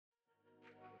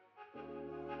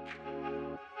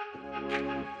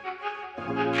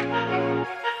Welcome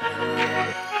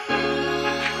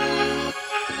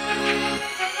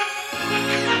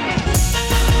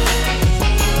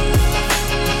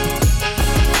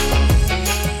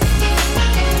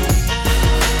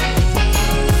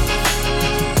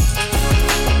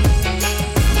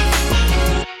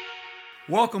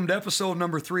to episode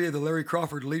number 3 of the Larry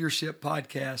Crawford Leadership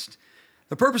Podcast.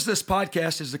 The purpose of this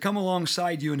podcast is to come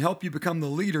alongside you and help you become the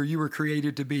leader you were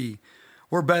created to be.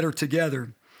 We're better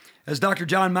together. As Dr.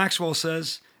 John Maxwell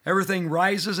says, everything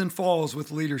rises and falls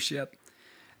with leadership.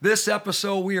 This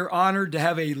episode, we are honored to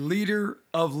have a leader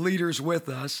of leaders with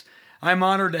us. I'm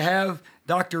honored to have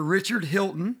Dr. Richard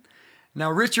Hilton. Now,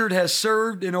 Richard has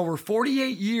served in over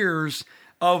 48 years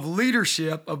of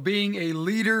leadership, of being a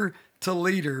leader to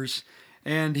leaders.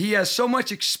 And he has so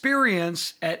much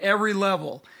experience at every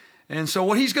level. And so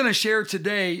what he's going to share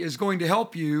today is going to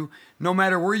help you no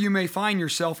matter where you may find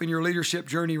yourself in your leadership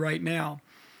journey right now.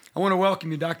 I want to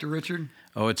welcome you, Dr. Richard.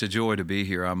 Oh, it's a joy to be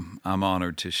here. I'm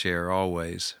honored to share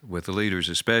always with the leaders,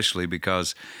 especially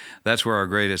because that's where our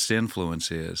greatest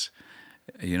influence is.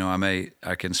 You know,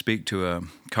 I can speak to a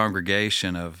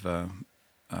congregation of a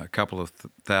couple of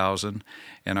thousand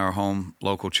in our home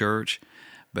local church,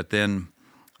 but then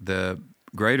the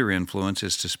greater influence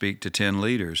is to speak to 10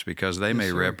 leaders because they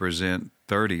may represent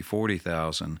 30,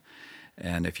 40,000.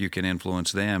 And if you can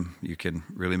influence them, you can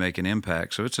really make an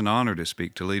impact. So it's an honor to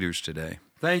speak to leaders today.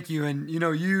 Thank you. And you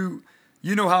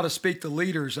know how to speak to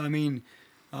leaders. I mean,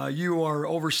 you are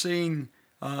overseeing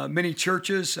many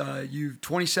churches. You've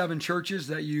 27 churches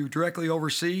that you directly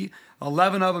oversee.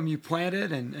 11 of them you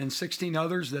planted and 16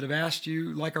 others that have asked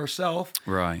you, like ourselves,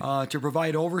 to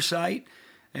provide oversight.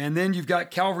 And then you've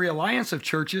got Calvary Alliance of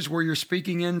Churches where you're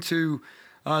speaking into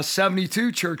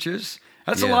 72 churches.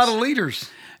 That's a lot of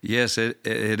leaders. Yes, it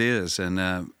is, and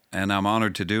I'm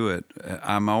honored to do it.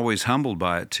 I'm always humbled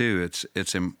by it too.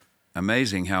 It's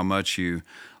amazing how much you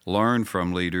learn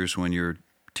from leaders when you're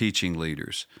teaching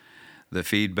leaders. The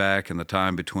feedback and the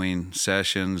time between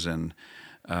sessions, and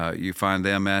you find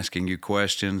them asking you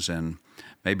questions and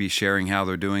maybe sharing how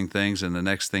they're doing things, and the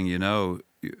next thing you know,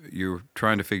 you're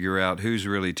trying to figure out who's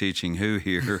really teaching who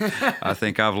here. I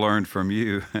think I've learned from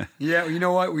you. Yeah, you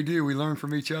know what we do? We learn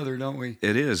from each other, don't we?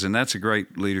 It is, and that's a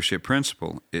great leadership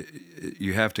principle.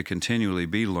 You have to continually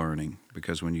be learning,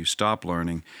 because when you stop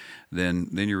learning, then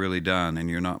you're really done and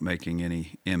you're not making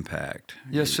any impact.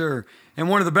 Yes, sir. And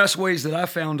one of the best ways that I've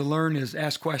found to learn is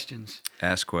ask questions.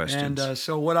 Ask questions. And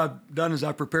so what I've done is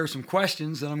I prepared some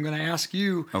questions that I'm going to ask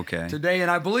you today. And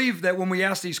I believe that when we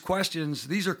ask these questions,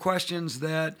 these are questions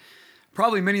that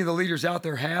probably many of the leaders out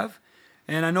there have.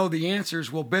 And I know the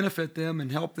answers will benefit them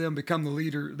and help them become the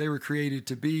leader they were created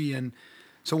to be. And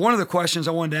so one of the questions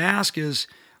I wanted to ask is,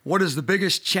 what is the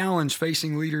biggest challenge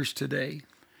facing leaders today?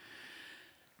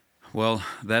 Well,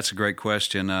 that's a great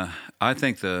question. I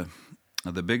think the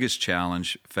biggest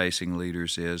challenge facing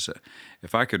leaders is,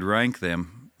 if I could rank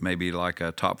them, maybe like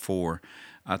a top 4,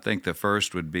 I think the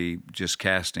first would be just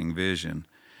casting vision.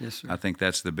 Yes, sir. I think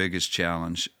that's the biggest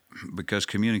challenge, because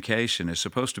communication is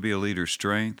supposed to be a leader's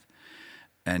strength,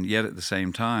 and yet at the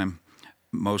same time,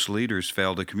 most leaders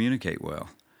fail to communicate well.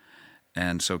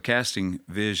 And so casting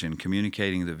vision,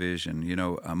 communicating the vision,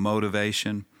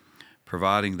 motivation,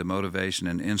 providing the motivation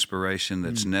and inspiration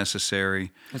that's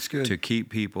necessary to keep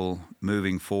people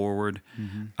moving forward.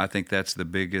 Mm-hmm. I think that's the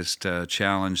biggest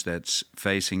challenge that's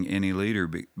facing any leader,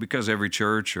 because every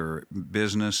church or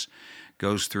business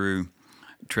goes through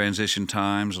transition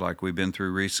times like we've been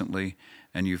through recently,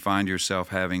 and you find yourself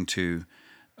having to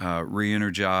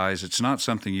re-energize. It's not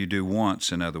something you do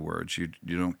once, in other words. You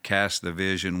don't cast the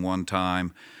vision one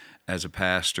time as a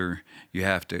pastor. You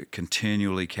have to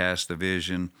continually cast the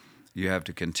vision. You have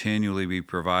to continually be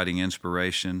providing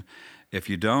inspiration. If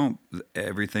you don't,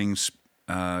 everything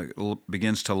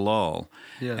begins to lull.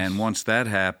 Yes. And once that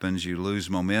happens, you lose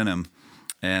momentum.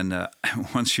 And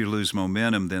once you lose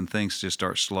momentum, then things just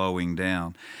start slowing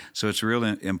down. So it's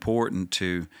really important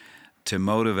to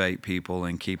motivate people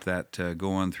and keep that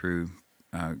going through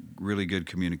really good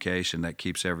communication that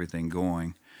keeps everything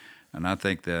going. And I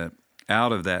think that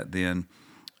out of that then,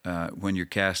 when you're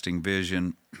casting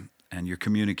vision and you're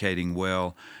communicating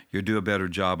well, you'll do a better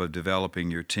job of developing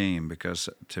your team, because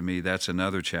to me that's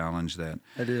another challenge that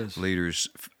leaders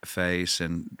face.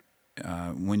 And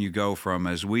when you go from,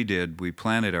 as we did, we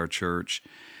planted our church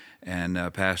and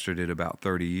pastored it about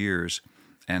 30 years.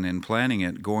 And in planning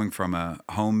it, going from a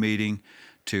home meeting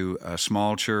to a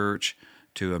small church,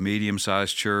 to a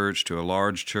medium-sized church, to a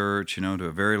large church, to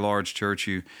a very large church,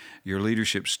 your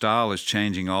leadership style is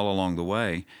changing all along the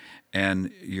way.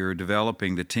 And you're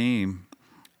developing the team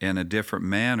in a different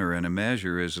manner and a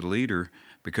measure as a leader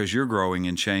because you're growing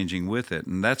and changing with it.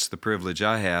 And that's the privilege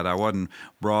I had. I wasn't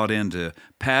brought in to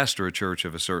pastor a church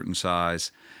of a certain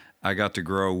size. I got to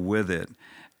grow with it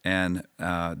and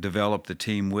develop the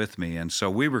team with me. And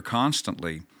so we were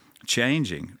constantly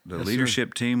changing. The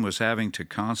leadership team was having to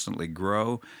constantly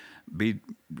grow, be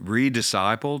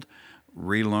rediscipled,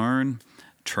 relearn,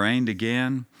 trained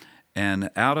again. And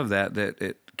out of that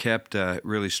it kept a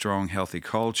really strong, healthy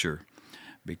culture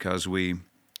because we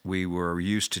were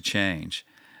used to change.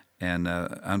 And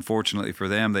unfortunately for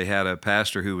them, they had a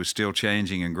pastor who was still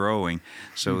changing and growing,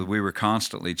 so we were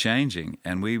constantly changing.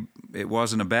 And it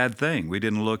wasn't a bad thing. We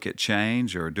didn't look at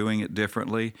change or doing it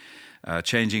differently,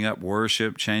 changing up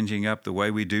worship, changing up the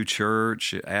way we do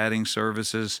church, adding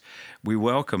services. We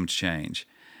welcomed change.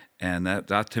 And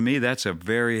that to me, that's a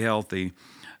very healthy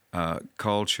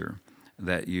culture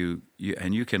that you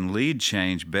can lead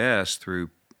change best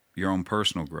through your own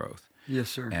personal growth. Yes,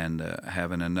 sir. And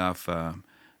having enough,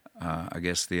 I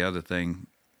guess the other thing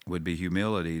would be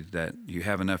humility, that you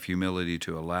have enough humility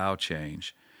to allow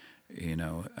change, in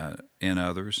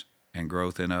others and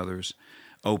growth in others.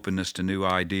 Openness to new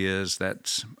ideas,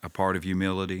 that's a part of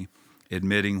humility.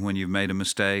 Admitting when you've made a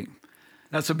mistake.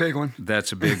 That's a big one.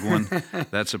 That's a big one.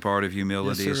 That's a part of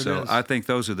humility. Yes, sir, so it is. I think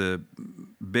those are the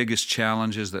biggest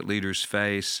challenges that leaders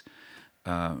face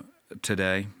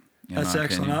today. That's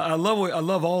excellent. I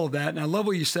love all of that, and I love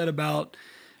what you said about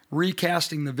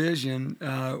recasting the vision.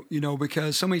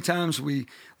 Because so many times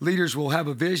leaders will have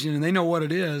a vision and they know what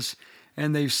it is,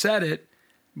 and they've said it,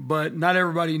 but not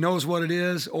everybody knows what it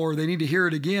is, or they need to hear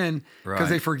it again because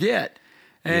they forget.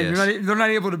 And Yes. they're not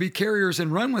able to be carriers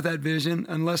and run with that vision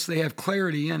unless they have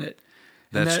clarity in it.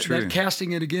 And That's true. That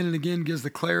casting it again and again gives the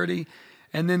clarity.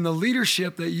 And then the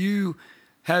leadership that you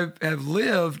have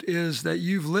lived is that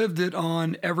you've lived it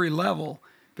on every level,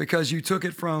 because you took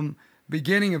it from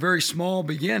beginning, a very small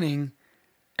beginning,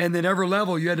 and then every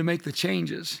level you had to make the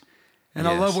changes. And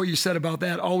I Yes. love what you said about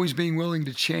that, always being willing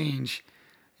to change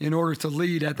in order to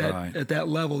lead at that Right. at that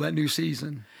level, that new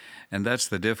season. And that's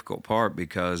the difficult part,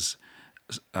 because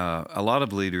a lot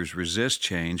of leaders resist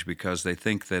change because they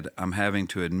think that I'm having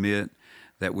to admit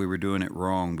that we were doing it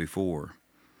wrong before.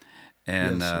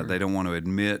 And Yes, sir. they don't want to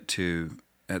admit to,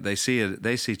 they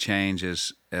see change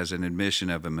as an admission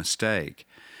of a mistake.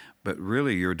 But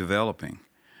really, you're developing,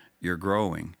 you're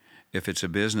growing. If it's a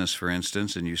business, for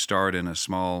instance, and you start in a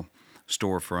small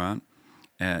storefront,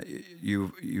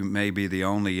 you may be the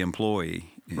only employee.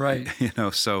 Right.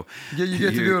 So You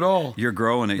get to do it all. You're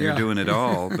growing it. You're Yeah. doing it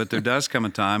all. But there does come a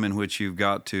time in which you've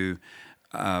got to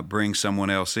bring someone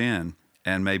else in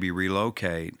and maybe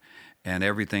relocate, and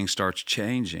everything starts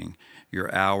changing.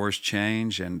 Your hours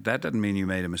change, and that doesn't mean you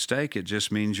made a mistake. It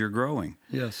just means you're growing.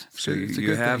 Yes. So It's a you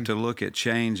good have thing. to look at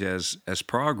change as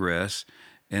progress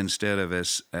instead of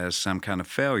as some kind of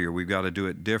failure. We've got to do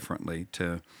it differently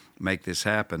to make this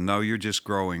happen. No, you're just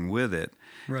growing with it,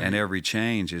 Right. and every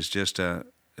change is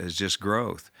just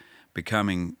growth,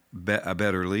 becoming a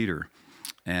better leader,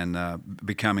 and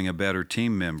becoming a better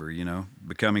team member.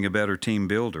 Becoming a better team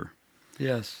builder.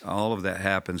 Yes. All of that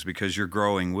happens because you're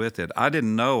growing with it. I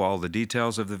didn't know all the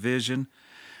details of the vision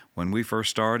when we first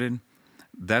started.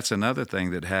 That's another thing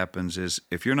that happens is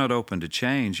if you're not open to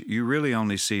change, you really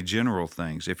only see general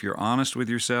things. If you're honest with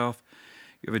yourself,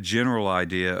 you have a general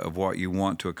idea of what you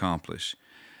want to accomplish.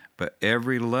 But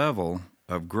every level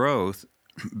of growth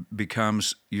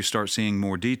becomes, you start seeing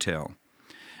more detail.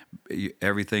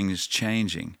 Everything is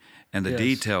changing, and the Yes.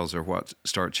 details are what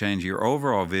start changing. Your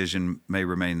overall vision may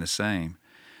remain the same,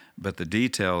 but the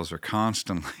details are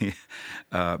constantly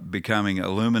becoming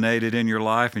illuminated in your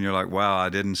life, and you're like, wow, I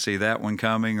didn't see that one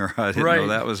coming, or I didn't know Right.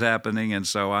 that was happening, and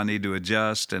so I need to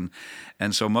adjust. And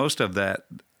so most of that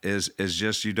is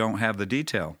just you don't have the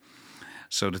detail.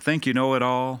 So to think you know it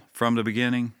all from the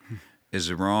beginning is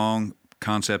the wrong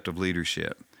concept of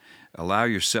leadership. Allow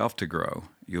yourself to grow.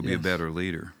 You'll be a Yes. better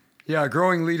leader. Yeah, a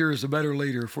growing leader is a better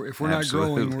leader. If we're not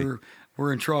growing, Absolutely.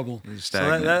 we're in trouble. You're So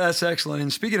stagnant. that's excellent.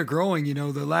 And speaking of growing,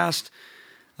 the last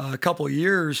couple of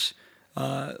years,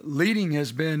 leading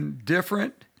has been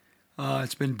different.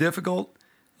 It's been difficult.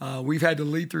 We've had to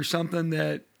lead through something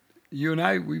that you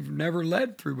and we've never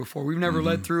led through before. We've never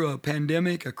led through a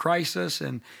pandemic, a crisis,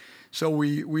 and so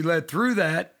we led through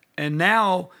that, and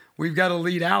now we've got to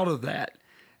lead out of that.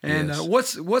 And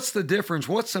Yes. what's the difference?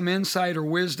 What's some insight or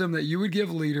wisdom that you would give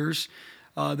leaders?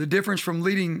 The difference from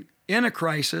leading in a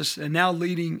crisis and now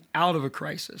leading out of a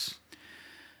crisis.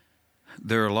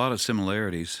 There are a lot of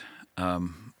similarities,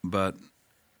 but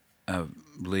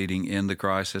leading in the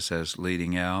crisis as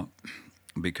leading out,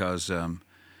 because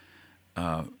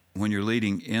when you're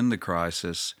leading in the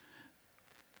crisis,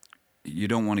 you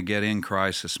don't want to get in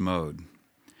crisis mode.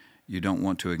 You don't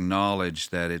want to acknowledge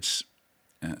that it's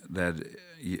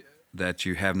that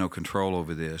you have no control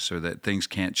over this, or that things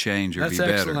can't change or That's be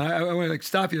better. excellent. I want to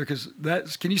stop you because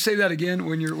can you say that again?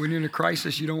 When you're in a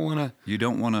crisis, you don't want to. You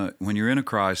don't want to. When you're in a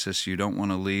crisis, you don't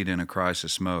want to lead in a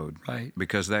crisis mode, Right?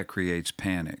 Because that creates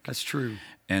panic. That's true.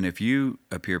 And if you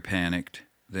appear panicked,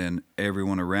 then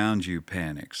everyone around you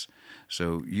panics.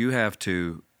 So you have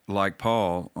to, like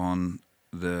Paul on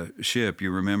the ship. You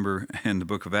remember in the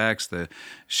book of Acts, the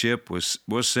ship was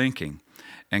sinking.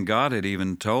 And God had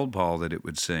even told Paul that it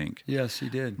would sink. Yes, he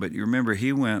did. But you remember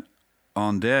he went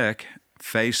on deck,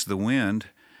 faced the wind,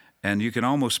 and you can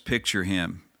almost picture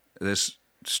him, this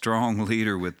strong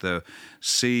leader with the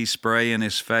sea spray in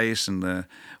his face and the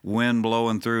wind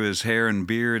blowing through his hair and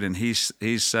beard, and he's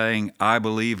saying, "I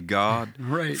believe God,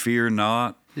 Right. Fear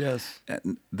not." Yes.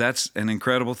 That's an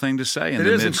incredible thing to say in It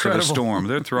the is midst incredible. of a storm.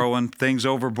 They're throwing things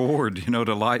overboard,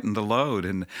 to lighten the load,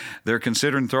 and they're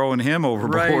considering throwing him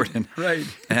overboard. Right.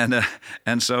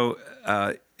 And so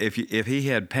if he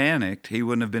had panicked, he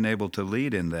wouldn't have been able to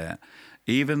lead in that.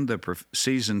 Even the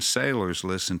seasoned sailors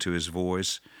listened to his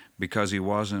voice because he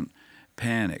wasn't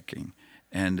panicking,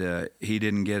 and he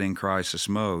didn't get in crisis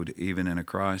mode, even in a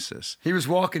crisis. He was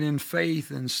walking in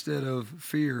faith instead of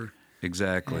fear.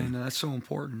 Exactly. And that's so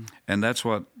important. And that's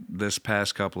what this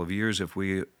past couple of years, if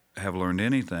we have learned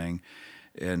anything,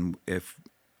 and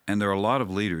there are a lot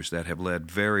of leaders that have led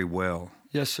very well,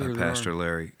 Yes, sir. there Pastor are.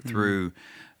 Larry,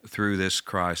 through this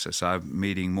crisis. I'm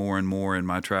meeting more and more in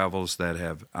my travels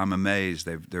I'm amazed.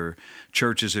 Their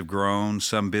churches have grown,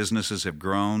 some businesses have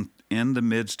grown in the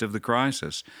midst of the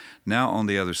crisis. Now on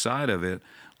the other side of it,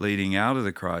 leading out of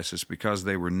the crisis, because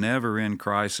they were never in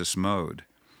crisis mode.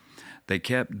 They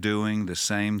kept doing the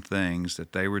same things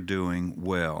that they were doing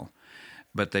well,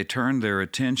 but they turned their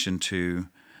attention to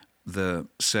the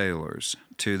sailors,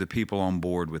 to the people on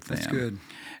board with them. That's good.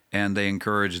 And they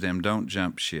encouraged them, don't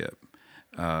jump ship.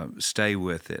 Stay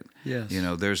with it. Yes.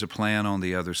 There's a plan on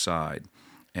the other side.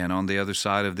 And on the other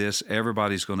side of this,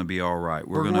 everybody's going to be all right.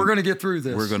 We're going to get through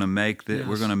this. We're going to make Yes.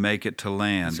 We're going to make it to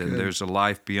land. That's and good. there's a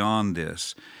life beyond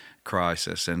this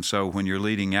crisis. And so when you're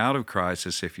leading out of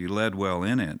crisis, if you led well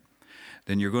in it,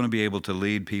 then you're going to be able to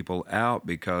lead people out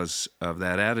because of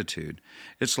that attitude.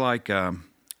 It's like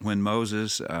when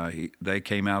Moses, they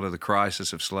came out of the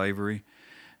crisis of slavery.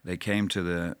 They came to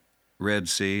the Red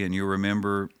Sea, and you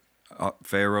remember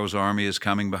Pharaoh's army is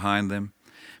coming behind them.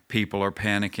 People are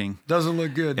panicking. Doesn't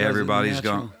look good. does it, Everybody's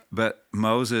natural? gone. But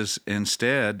Moses,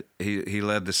 instead, he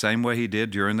led the same way he did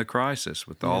during the crisis,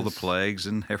 with all the Yes. plagues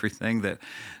and everything, that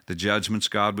the judgments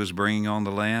God was bringing on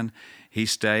the land. He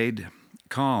stayed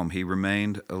calm. He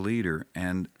remained a leader.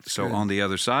 And so good. on the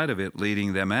other side of it,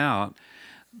 leading them out,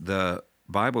 the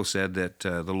Bible said that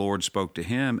the Lord spoke to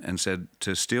him and said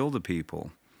to still the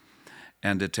people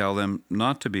and to tell them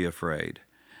not to be afraid,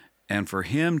 and for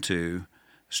him to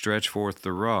stretch forth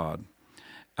the rod.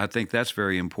 I think that's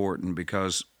very important,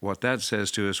 because what that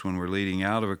says to us when we're leading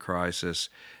out of a crisis,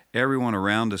 everyone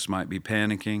around us might be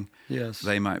panicking. Yes.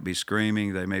 They might be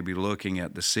screaming. They may be looking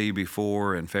at the sea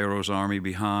before and Pharaoh's army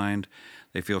behind.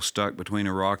 They feel stuck between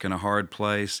a rock and a hard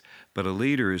place. But a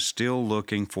leader is still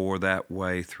looking for that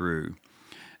way through.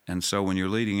 And so when you're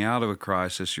leading out of a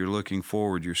crisis, you're looking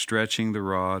forward. You're stretching the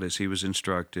rod as he was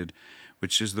instructed,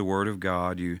 which is the word of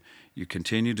God. You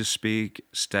continue to speak,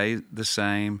 stay the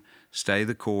same, stay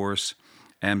the course,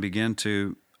 and begin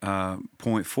to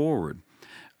point forward.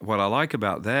 What I like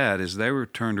about that is they were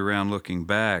turned around looking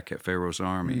back at Pharaoh's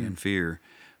army in fear,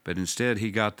 but instead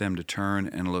he got them to turn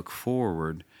and look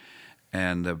forward,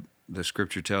 and the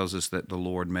scripture tells us that the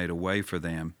Lord made a way for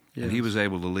them, and he Yes. was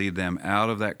able to lead them out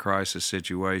of that crisis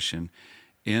situation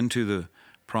into the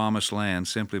promised land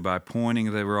simply by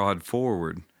pointing the rod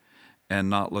forward and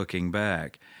not looking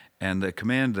back. And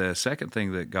the second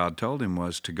thing that God told him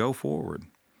was to go forward.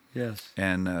 Yes.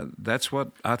 And that's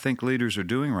what I think leaders are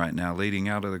doing right now, leading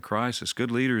out of the crisis. Good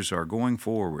leaders are going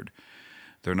forward.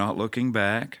 They're not looking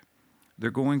back. They're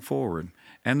going forward.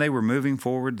 And they were moving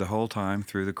forward the whole time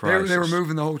through the crisis. They were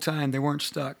moving the whole time. They weren't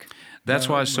stuck. That's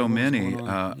why so what was many, going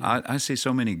on. I see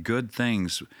so many good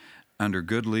things under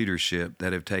good leadership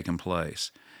that have taken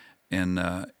place in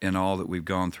all that we've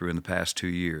gone through in the past 2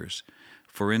 years.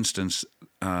 For instance,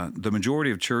 the majority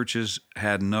of churches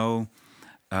had no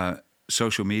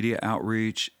social media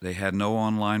outreach. They had no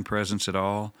online presence at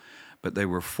all, but they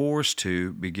were forced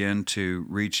to begin to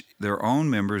reach their own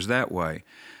members that way.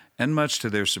 And much to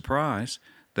their surprise,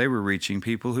 they were reaching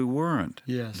people who weren't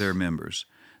Yes. their members.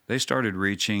 They started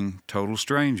reaching total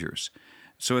strangers.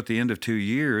 So at the end of 2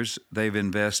 years, they've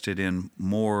invested in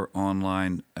more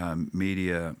online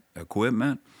media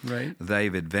equipment. Right.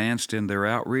 They've advanced in their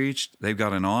outreach. They've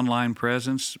got an online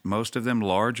presence, most of them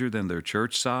larger than their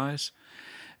church size.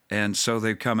 And so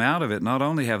they've come out of it. Not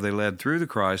only have they led through the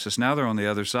crisis, now they're on the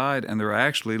other side, and they're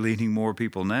actually leading more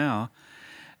people now,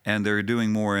 and they're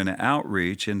doing more in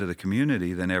outreach into the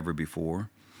community than ever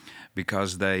before,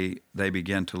 because they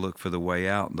began to look for the way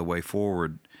out and the way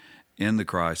forward in the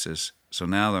crisis. So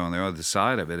now they're on the other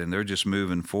side of it, and they're just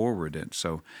moving forward. And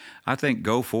so I think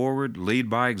go forward, lead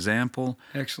by example.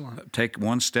 Excellent. Take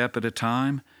one step at a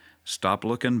time. Stop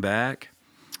looking back,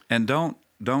 and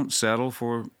don't settle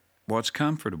for what's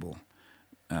comfortable.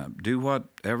 Do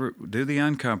the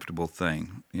uncomfortable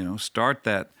thing. Start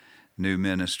that new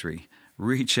ministry.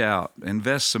 Reach out.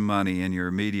 Invest some money in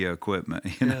your media equipment.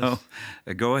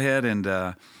 Go ahead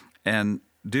and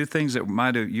do things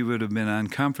that you would have been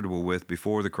uncomfortable with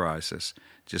before the crisis.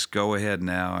 Just go ahead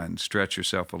now and stretch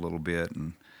yourself a little bit,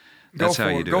 and that's how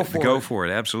you do it. Go for it.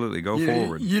 Absolutely. Go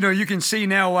forward. You can see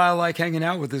now why I like hanging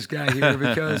out with this guy here,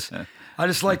 because I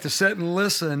just like to sit and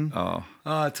listen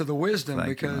to the wisdom,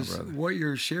 because what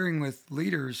you're sharing with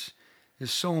leaders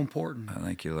is so important.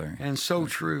 Thank you, Larry. And so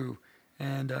true.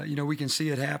 And, we can see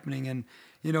it happening. And,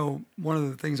 one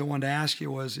of the things I wanted to ask you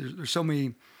was there's so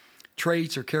many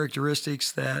traits or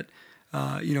characteristics that,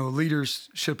 leaders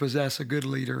should possess, a good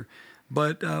leader.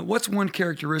 But what's one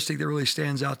characteristic that really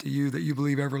stands out to you that you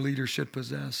believe every leader should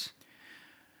possess?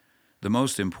 The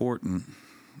most important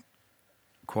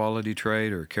quality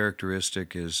trait or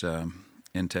characteristic is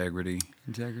integrity.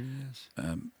 Integrity, yes.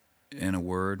 In a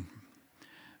word,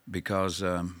 because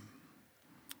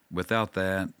without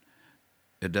that,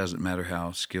 it doesn't matter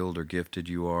how skilled or gifted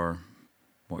you are,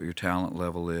 what your talent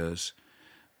level is.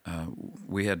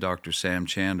 We had Dr. Sam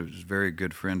Chandler, who's a very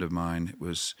good friend of mine,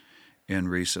 was in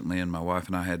recently, and my wife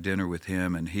and I had dinner with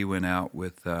him, and he went out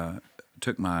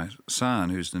took my son,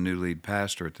 who's the new lead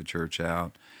pastor at the church,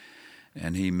 out,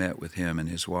 and he met with him and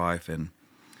his wife, and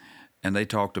they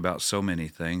talked about so many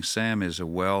things. Sam is a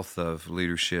wealth of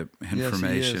leadership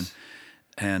information. Yes,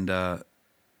 and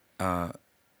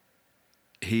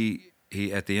he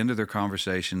at the end of their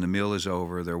conversation, the meal is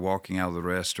over, they're walking out of the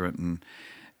restaurant,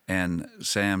 and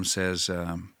Sam says,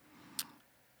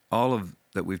 all of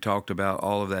that we've talked about,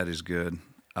 all of that is good,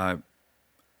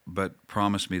 but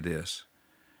promise me this.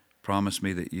 Promise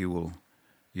me that you will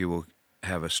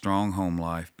have a strong home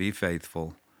life, be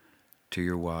faithful to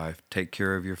your wife, take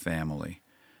care of your family.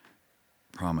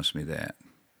 Promise me that.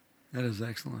 That is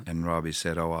excellent. And Robbie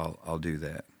said, I'll do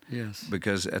that. Yes.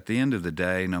 Because at the end of the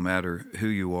day, no matter who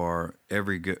you are,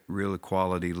 every good, real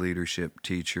quality leadership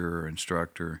teacher or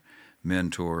instructor,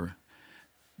 mentor,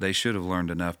 they should have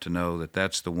learned enough to know that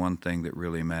that's the one thing that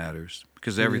really matters.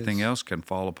 Because everything else can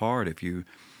fall apart if you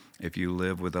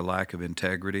live with a lack of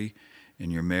integrity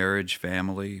in your marriage,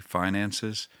 family,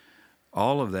 finances.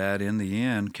 All of that in the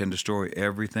end can destroy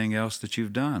everything else that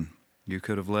you've done. You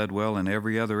could have led well in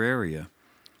every other area.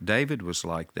 David was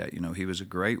like that. He was a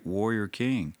great warrior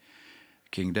king,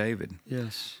 King David.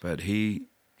 Yes. But he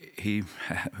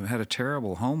had a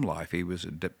terrible home life. He was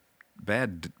a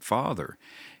bad father.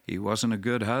 He wasn't a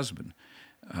good husband.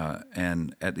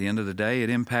 And at the end of the day,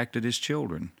 it impacted his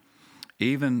children.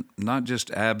 Even not just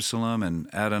Absalom and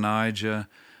Adonijah,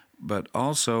 but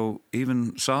also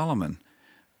even Solomon.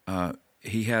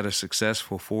 He had a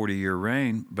successful 40-year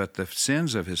reign, but the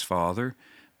sins of his father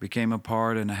became a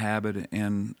part and a habit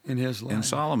in his life. In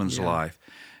Solomon's life.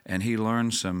 And he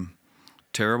learned some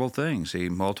terrible things. He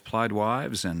multiplied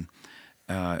wives, and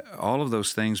all of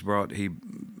those things he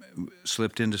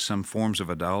slipped into some forms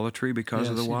of idolatry because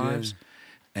of the wives.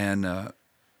 And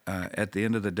at the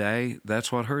end of the day,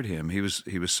 that's what hurt him. He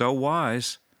was so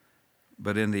wise,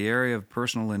 but in the area of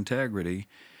personal integrity,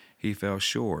 he fell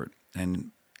short.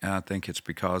 And I think it's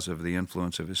because of the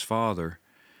influence of his father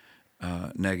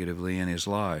negatively in his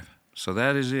life. So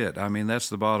that is it. I mean, that's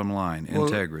the bottom line,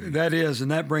 integrity. That is, and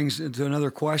that brings into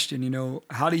another question.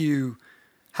 How do you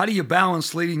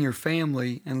balance leading your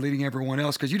family and leading everyone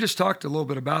else? Because you just talked a little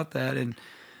bit about that, and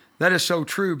that is so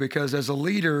true, because as a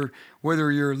leader,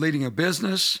 whether you're leading a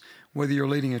business, whether you're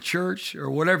leading a church, or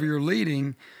whatever you're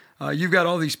leading, you've got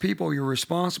all these people you're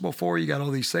responsible for, you got all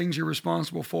these things you're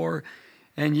responsible for,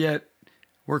 and yet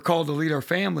we're called to lead our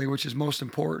family, which is most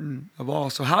important of all.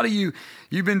 So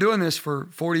you've been doing this for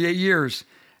 48 years,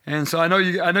 and so I know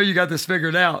you got this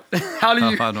figured out. How do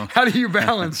you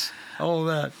balance all of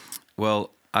that?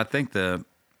 Well, I think there's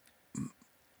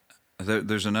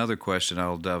another question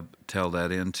I'll dovetail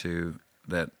that into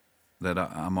that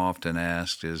I'm often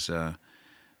asked is,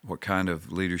 what kind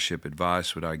of leadership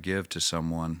advice would I give to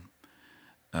someone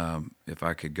if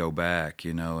I could go back,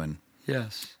 and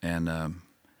Yes.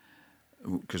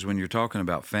 because when you're talking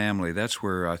about family, that's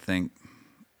where I think,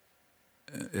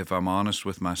 if I'm honest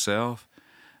with myself,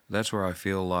 that's where I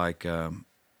feel like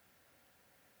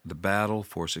the battle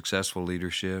for successful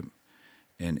leadership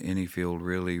in any field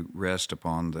really rests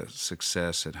upon the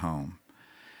success at home.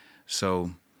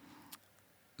 So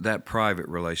that private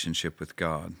relationship with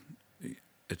God,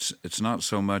 it's not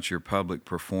so much your public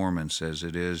performance as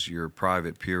it is your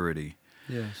private purity.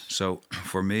 Yes. So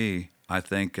for me, I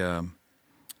think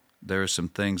there are some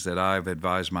things that I've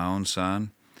advised my own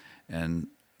son, and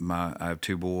I have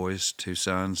 2 boys, 2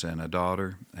 sons, and a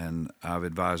daughter, and I've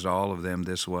advised all of them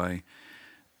this way.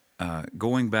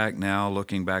 Going back now,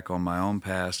 looking back on my own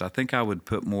past, I think I would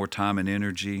put more time and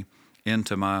energy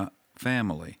into my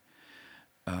family.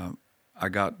 I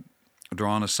got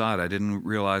drawn aside. I didn't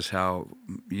realize how,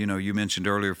 you mentioned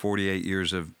earlier 48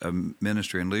 years of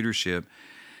ministry and leadership.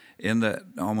 In the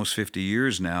almost 50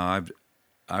 years now,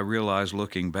 I realized,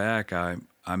 looking back, I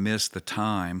missed the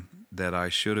time that I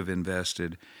should have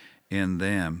invested in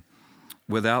them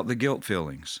without the guilt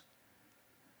feelings.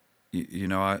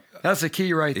 That's the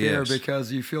key right there, Yes.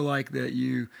 because you feel like that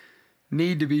you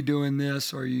need to be doing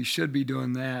this or you should be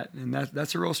doing that, and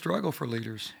that's a real struggle for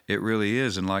leaders. It really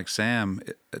is. And like Sam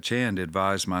Chand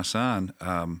advised my son,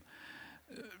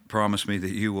 promise me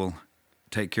that you will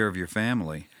take care of your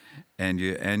family and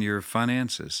your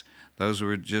finances. Those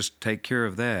were just take care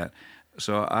of that.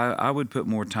 So I would put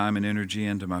more time and energy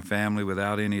into my family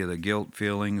without any of the guilt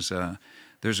feelings.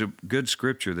 There's a good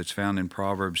scripture that's found in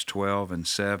Proverbs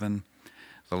 12:7,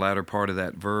 the latter part of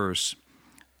that verse.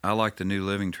 I like the New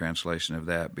Living Translation of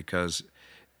that because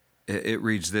it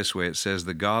reads this way. It says,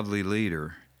 "The godly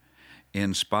leader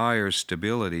inspires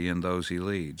stability in those he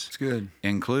leads." It's good.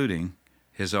 Including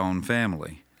his own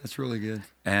family. That's really good.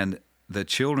 And the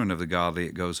children of the godly,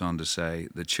 it goes on to say,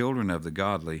 the children of the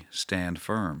godly stand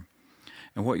firm.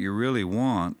 And what you really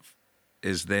want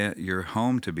is that your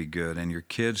home to be good and your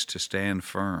kids to stand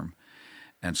firm.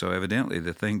 And so evidently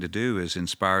the thing to do is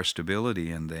inspire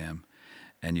stability in them.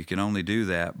 And you can only do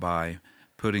that by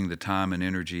putting the time and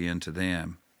energy into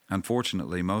them.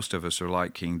 Unfortunately, most of us are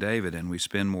like King David, and we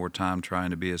spend more time trying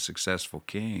to be a successful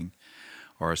king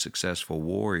or a successful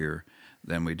warrior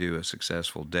than we do a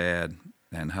successful dad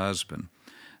and husband.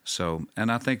 So,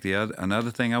 and I think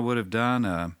another thing I would have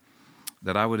done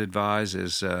that I would advise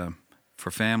is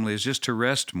for family is just to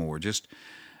rest more. Just,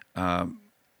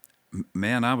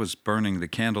 man, I was burning the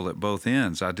candle at both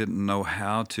ends. I didn't know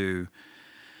how to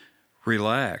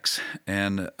relax.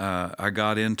 And I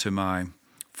got into my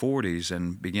 40s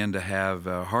and began to have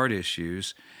heart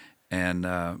issues. And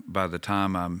by the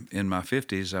time I'm in my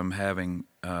 50s, I'm having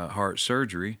heart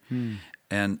surgery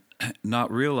and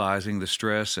not realizing the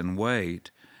stress and weight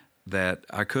that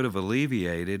I could have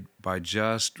alleviated by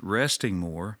just resting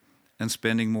more and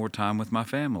spending more time with my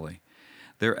family.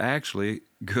 They're actually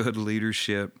good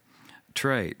leadership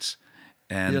traits,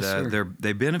 and Yes,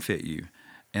 they benefit you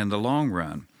in the long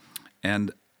run.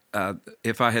 And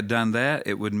if I had done that,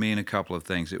 it would mean a couple of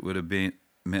things. It would have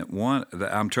meant one,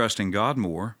 that I'm trusting God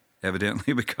more,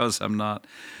 evidently, because I'm not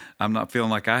feeling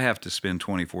like I have to spend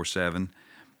 24/7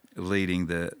 leading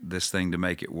this thing to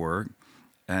make it work.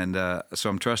 And so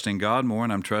I'm trusting God more,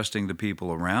 and I'm trusting the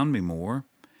people around me more.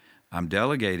 I'm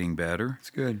delegating better. It's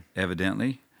good.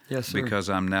 Evidently. Yes, sir. Because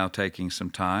I'm now taking some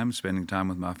time, spending time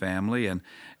with my family, and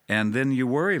then you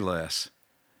worry less.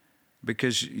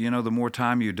 Because, the more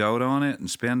time you dote on it and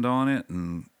spend on it,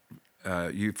 and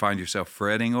you find yourself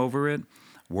fretting over it,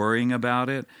 worrying about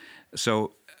it.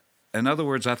 So, in other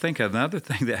words, I think another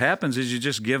thing that happens is you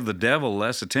just give the devil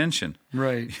less attention.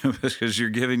 Right. Because you're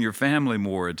giving your family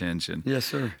more attention. Yes,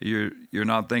 sir. You're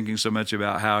not thinking so much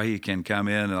about how he can come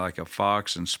in like a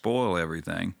fox and spoil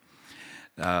everything.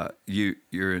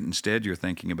 Instead you're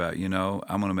thinking about, I'm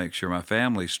going to make sure my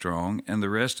family's strong, and the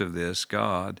rest of this,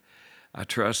 God, I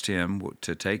trust him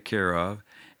to take care of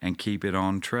and keep it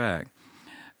on track.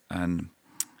 And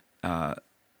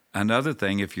another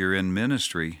thing, if you're in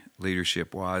ministry,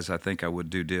 leadership-wise, I think I would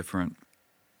do different.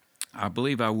 I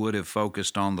believe I would have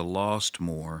focused on the lost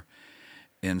more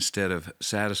instead of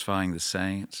satisfying the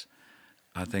saints.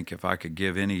 I think if I could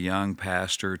give any young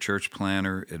pastor, church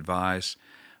planner advice,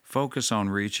 focus on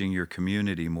reaching your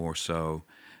community more so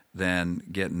than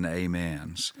getting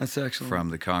amens. That's excellent. From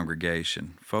the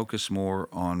congregation. Focus more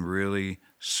on really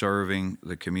serving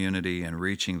the community and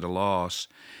reaching the lost,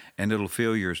 and it'll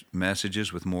fill your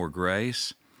messages with more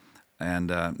grace. And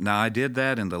now I did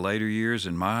that in the later years,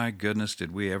 and my goodness,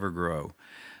 did we ever grow.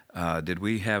 Did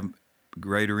we have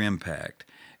greater impact.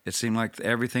 It seemed like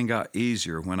everything got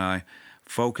easier when I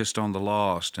focused on the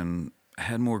lost and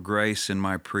had more grace in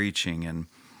my preaching, and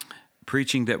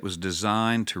preaching that was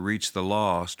designed to reach the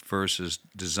lost versus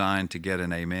designed to get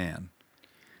an amen.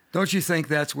 Don't you think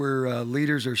that's where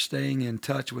leaders are staying in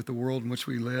touch with the world in which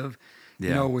we live? Yeah.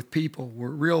 You know, with people,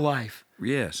 real life.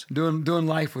 Yes. Doing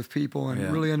life with people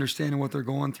and really understanding what they're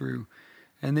going through.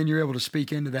 And then you're able to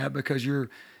speak into that because you're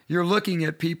looking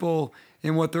at people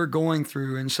and what they're going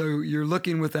through. And so you're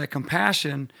looking with that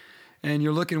compassion and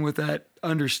you're looking with that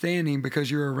understanding because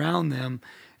you're around them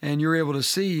and you're able to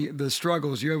see the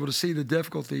struggles. You're able to see the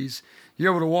difficulties.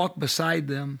 You're able to walk beside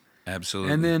them.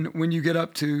 Absolutely. And then when you get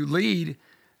up to lead,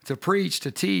 to preach,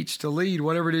 to teach, to lead,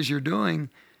 whatever it is you're doing,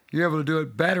 you're able to do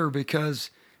it better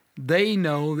because they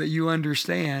know that you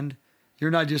understand. You're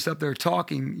not just up there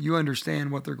talking. You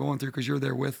understand what they're going through because you're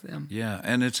there with them. Yeah,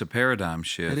 and it's a paradigm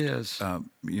shift. It is.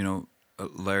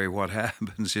 Larry, what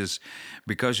happens is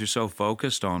because you're so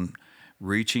focused on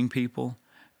reaching people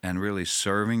and really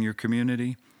serving your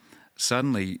community,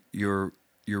 suddenly you're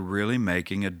really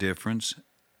making a difference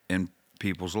in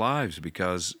people's lives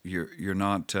because you're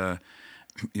not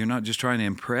just trying to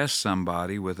impress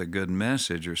somebody with a good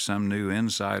message or some new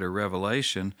insight or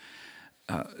revelation.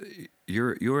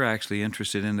 You're actually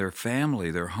interested in their family,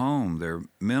 their home, their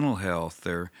mental health,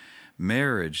 their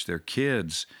marriage, their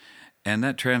kids, and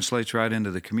that translates right into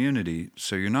the community.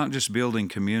 So you're not just building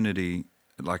community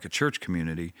like a church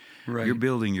community. Right. You're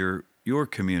building your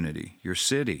community, your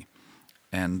city,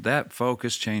 and that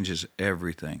focus changes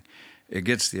everything. It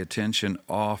gets the attention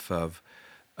off of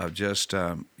just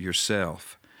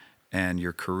yourself and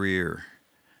your career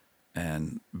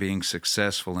and being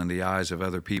successful in the eyes of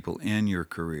other people in your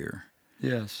career.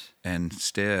 Yes. And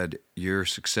instead, your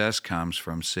success comes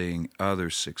from seeing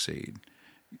others succeed,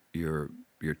 your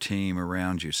team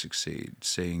around you succeed,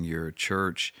 seeing your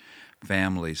church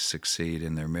families succeed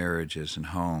in their marriages and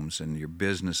homes, and your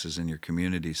businesses and your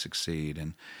community succeed.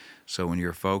 And so when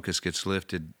your focus gets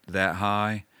lifted that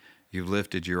high, you've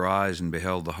lifted your eyes and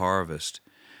beheld the harvest.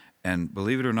 And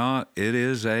believe it or not, it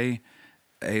is a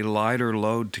lighter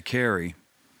load to carry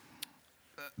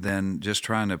than just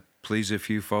trying to please a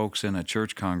few folks in a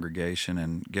church congregation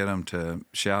and get them to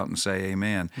shout and say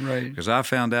amen. Right. Because I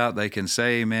found out they can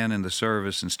say amen in the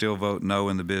service and still vote no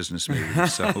in the business meeting.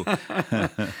 So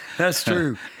that's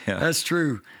true. Yeah. That's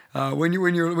true. When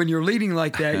you're leading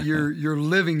like that, you're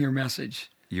living your message.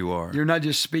 You are. You're not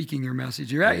just speaking your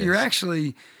message. You're Yes.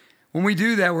 actually, when we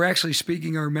do that, we're actually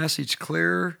speaking our message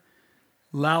clearer,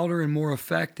 louder, and more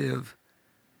effective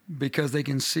because they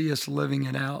can see us living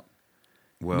it out.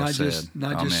 Well not said.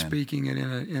 Not Amen. just speaking it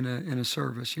in a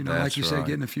service. You know, That's like you said, right.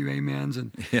 getting a few amens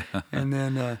and Yeah. and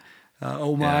then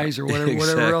oh my's or whatever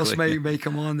Exactly. else may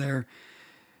come on there.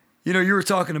 You know, you were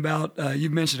talking about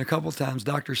you've mentioned a couple of times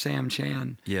Dr. Sam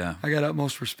Chan. Yeah. I got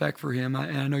utmost respect for him,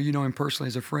 and I know you know him personally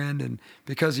as a friend, and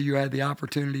because of you, I had the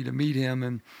opportunity to meet him,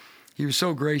 and he was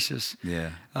so gracious.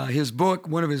 Yeah. His book,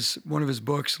 one of his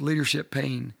books, Leadership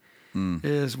Pain,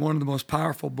 is one of the most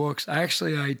powerful books. I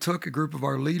took a group of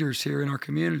our leaders here in our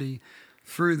community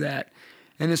through that,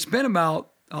 and it's been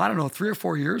about 3 or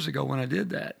 4 years ago when I did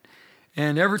that,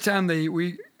 and every time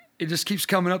it just keeps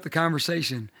coming up the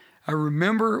conversation. I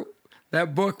remember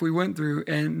that book we went through,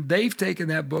 and they've taken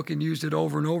that book and used it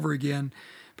over and over again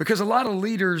because a lot of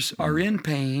leaders are in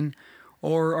pain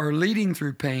or are leading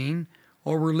through pain,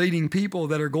 or we're leading people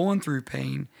that are going through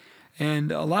pain.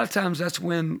 And a lot of times that's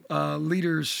when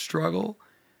leaders struggle,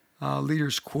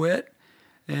 leaders quit.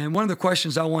 And one of the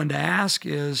questions I wanted to ask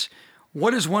is,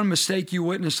 what is one mistake you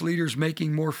witness leaders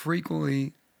making more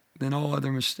frequently than all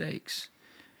other mistakes?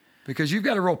 Because you've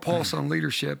got a real pulse on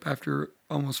leadership after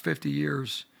almost 50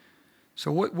 years.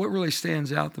 So what really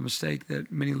stands out, the mistake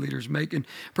that many leaders make? And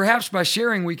perhaps by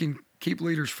sharing, we can keep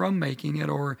leaders from making it,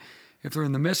 or if they're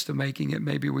in the midst of making it,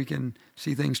 maybe we can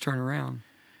see things turn around.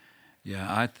 Yeah,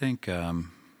 I think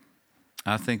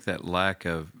that lack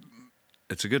of,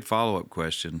 it's a good follow-up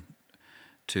question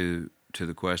to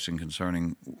the question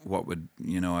concerning what would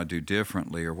I do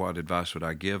differently, or what advice would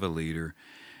I give a leader.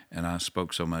 And I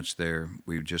spoke so much there.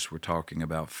 We just were talking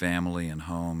about family and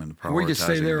home and prioritizing. We could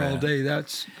stay there all that. day.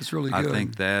 That's really good. I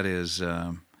think that is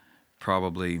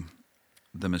probably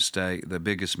the mistake. The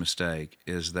biggest mistake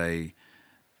is they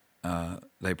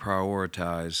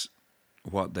prioritize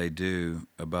what they do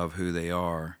above who they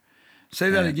are. Say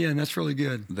that again. That's really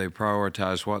good. They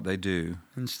prioritize what they do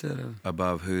instead of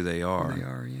above who they are. Who they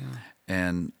are, yeah.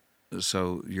 And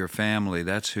so your family,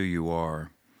 that's who you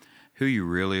are. Who you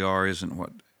really are isn't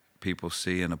what people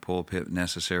see in a pulpit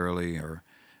necessarily, or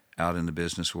out in the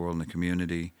business world, in the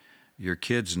community. Your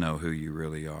kids know who you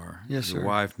really are. Yes, Your sir.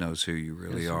 wife knows who you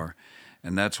really Yes, sir. are.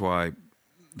 And that's why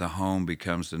the home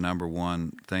becomes the number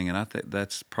one thing. And I think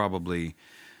that's probably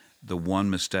the one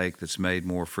mistake that's made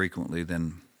more frequently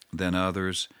than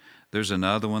others. There's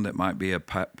another one that might be a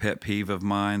pet peeve of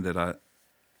mine that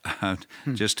I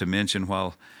just to mention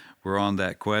while we're on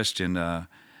that question, a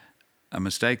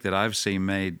mistake that I've seen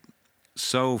made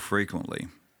so frequently,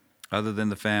 other than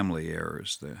the family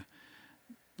errors, the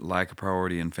lack of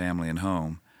priority in family and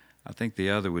home. I think the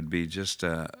other would be just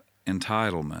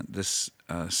entitlement, this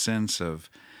sense of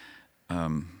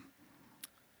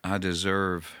I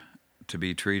deserve to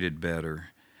be treated better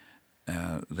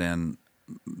than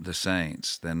the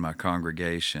saints, than my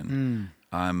congregation.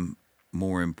 I'm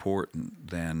more important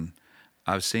than...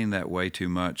 I've seen that way too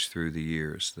much through the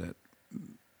years, that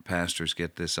pastors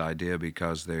get this idea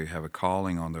because they have a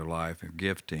calling on their life and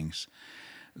giftings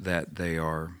that they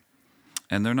are...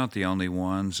 And they're not the only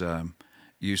ones.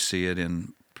 You see it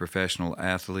in professional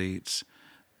athletes,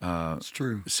 It's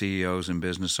true. CEOs and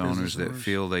business owners that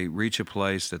feel they reach a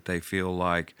place that they feel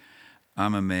like,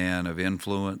 I'm a man of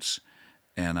influence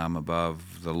and I'm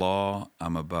above the law,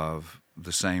 I'm above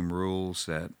the same rules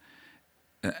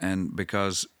and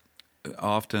because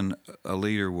often a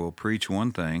leader will preach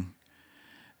one thing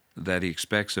that he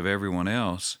expects of everyone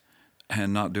else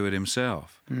and not do it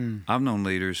himself. I've known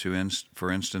leaders who,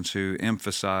 for instance, who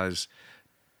emphasize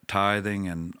tithing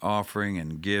and offering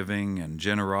and giving and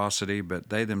generosity, but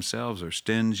they themselves are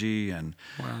stingy and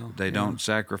they don't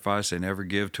sacrifice. They never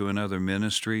give to another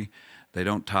ministry. They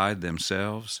don't tithe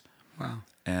themselves. Wow.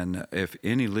 And if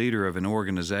any leader of an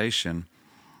organization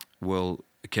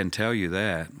can tell you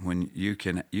that, when you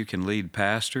can lead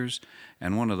pastors,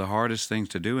 and one of the hardest things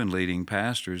to do in leading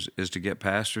pastors is to get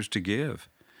pastors to give.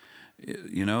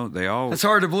 You know, they all... That's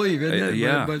hard to believe, isn't it?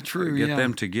 Yeah, but true. Get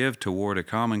them to give toward a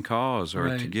common cause,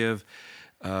 or to give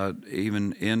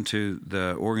even into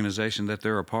the organization that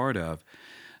they're a part of.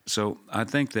 So I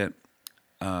think that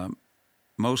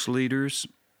most leaders,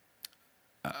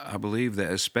 I believe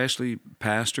that, especially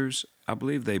pastors, I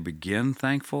believe they begin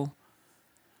thankful.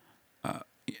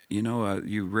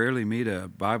 You rarely meet a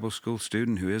Bible school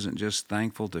student who isn't just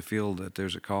thankful to feel that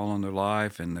there's a call on their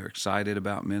life and they're excited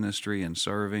about ministry and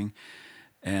serving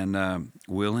and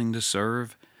willing to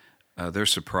serve. They're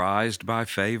surprised by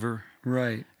favor.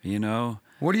 Right.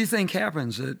 What do you think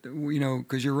happens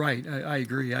because you're right. I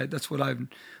agree. That's what I've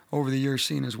over the years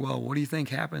seen as well. What do you think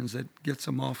happens that gets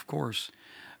them off course?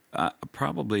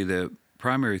 Probably the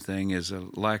primary thing is a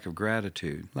lack of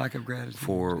gratitude. Lack of gratitude.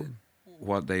 For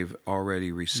what they've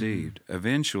already received.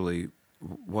 Eventually,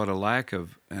 what a lack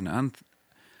of an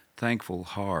unthankful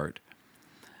heart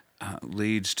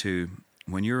leads to,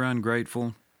 when you're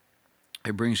ungrateful,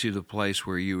 it brings you to the place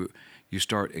where you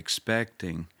start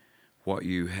expecting what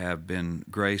you have been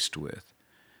graced with.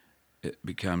 It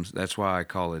becomes, that's why I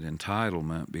call it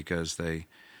entitlement, because they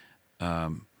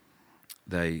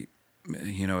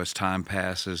as time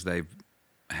passes, they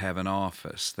have an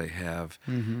office, they have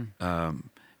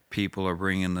people are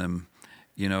bringing them,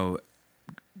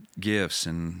 gifts,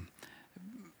 and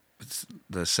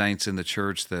the saints in the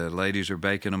church, the ladies are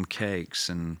baking them cakes,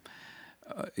 and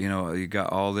you got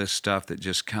all this stuff that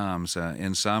just comes.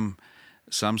 In some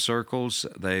circles,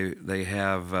 they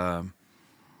have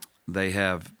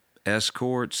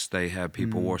escorts, they have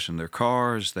people washing their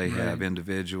cars, they have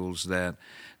individuals that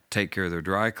take care of their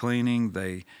dry cleaning.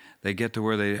 They get to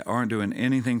where they aren't doing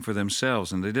anything for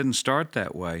themselves, and they didn't start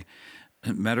that way.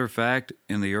 Matter of fact,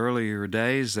 in the earlier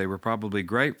days, they were probably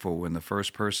grateful when the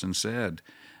first person said,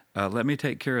 let me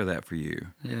take care of that for you.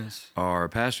 Yes. Or,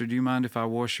 Pastor, do you mind if I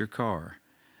wash your car?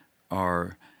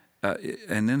 Or,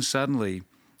 and then suddenly,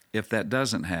 if that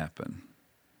doesn't happen,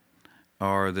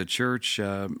 or the church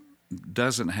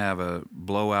doesn't have a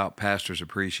blowout pastor's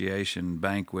appreciation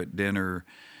banquet dinner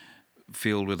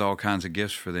filled with all kinds of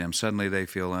gifts for them, suddenly they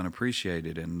feel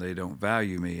unappreciated and they don't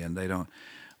value me and they don't...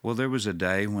 Well, there was a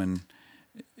day when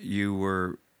you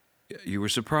were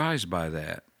surprised by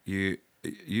that. You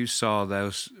saw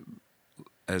those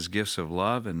as gifts of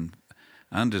love and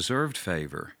undeserved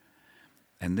favor,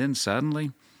 and then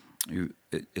suddenly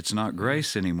it's not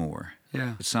grace anymore.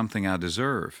 Yeah, it's something I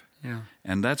deserve. Yeah,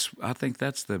 and I think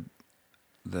that's the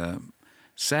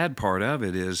sad part of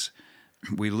it is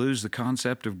we lose the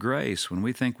concept of grace when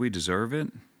we think we deserve it.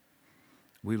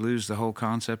 We lose the whole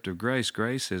concept of grace.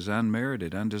 Grace is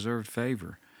unmerited, undeserved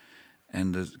favor.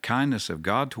 And the kindness of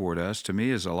God toward us, to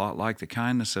me, is a lot like the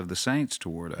kindness of the saints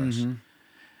toward us,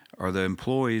 or the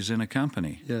employees in a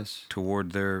company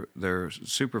toward their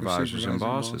supervisors and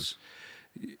bosses.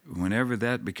 Whenever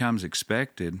that becomes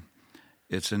expected,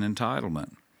 it's an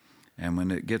entitlement. And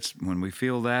when we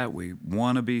feel that, we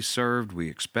want to be served, we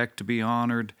expect to be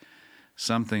honored,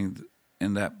 something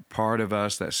in that part of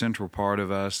us, that central part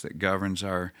of us that governs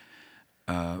our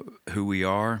who we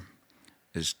are,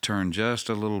 is turned just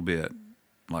a little bit,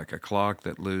 like a clock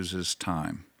that loses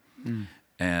time,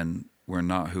 and we're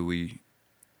not who we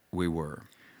were.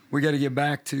 We got to get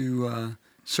back to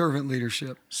servant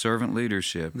leadership. Servant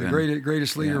leadership. The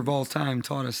greatest leader of all time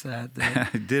taught us that.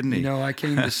 Didn't he? You know, I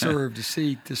came to serve, to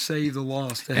seek, to save the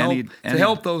lost, to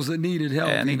help those that needed help.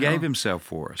 And he gave himself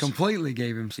for us. Completely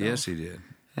gave himself. Yes, he did.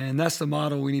 And that's the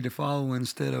model we need to follow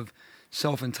instead of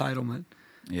self-entitlement.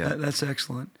 Yeah. That's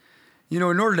excellent. You know,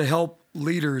 in order to help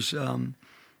leaders,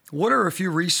 what are a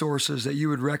few resources that you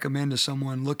would recommend to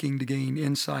someone looking to gain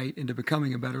insight into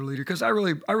becoming a better leader? Because I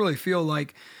really feel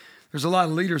like there's a lot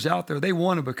of leaders out there. They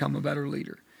want to become a better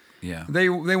leader. Yeah. They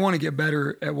want to get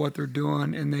better at what they're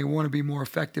doing, and they want to be more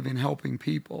effective in helping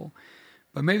people,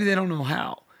 but maybe they don't know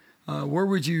how. Where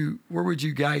would you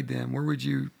guide them? Where would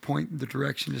you point the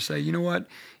direction to say, you know what,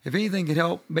 if anything could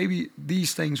help, maybe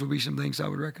these things would be some things I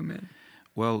would recommend?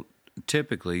 Well,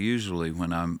 usually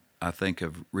when I think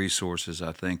of resources,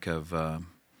 I think of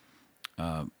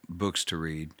books to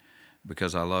read,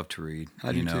 because I love to read.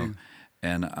 I do too.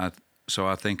 And so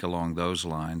I think along those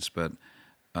lines. But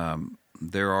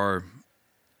there are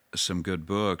some good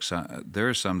books. There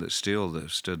are some that still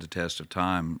stood the test of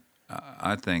time.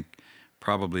 I think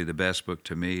probably the best book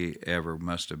to me ever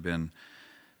must have been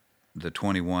The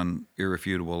 21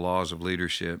 Irrefutable Laws of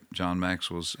Leadership, John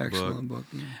Maxwell's book. Excellent book.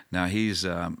 Yeah. Now he's,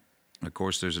 of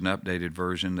course, there's an updated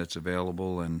version that's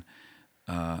available, and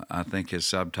I think his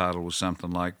subtitle was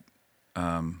something like,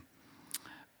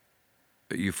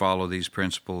 "You follow these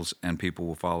principles, and people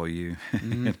will follow you."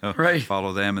 Right.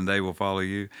 Follow them, and they will follow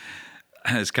you.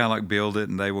 It's kind of like build it,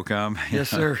 and they will come. Yes,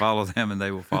 sir. Follow them, and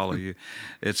they will follow you.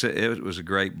 It was a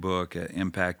great book. It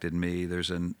impacted me.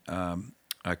 There's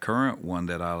a current one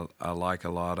that I like a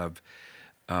lot of,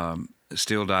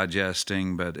 still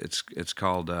digesting, but it's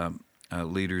called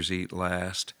Leaders Eat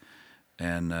Last,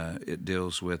 and it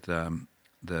deals with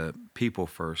the people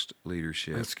first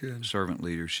leadership. That's good. Servant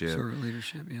leadership. Servant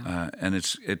leadership, yeah. And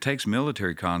it takes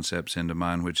military concepts into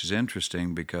mind, which is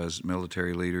interesting because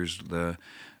military leaders,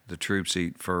 the troops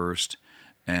eat first,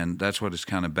 and that's what it's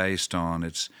kind of based on.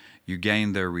 It's you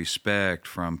gain their respect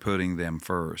from putting them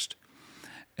first,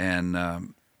 and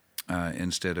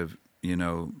instead of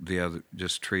the other,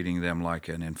 just treating them like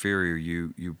an inferior,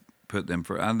 you put them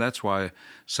first. And that's why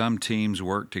some teams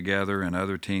work together and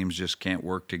other teams just can't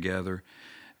work together.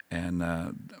 And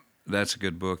that's a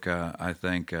good book, I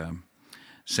think.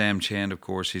 Sam Chand, of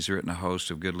course, he's written a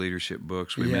host of good leadership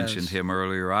books. We mentioned him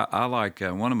earlier. I like,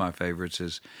 one of my favorites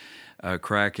is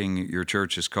Cracking Your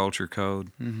Church's Culture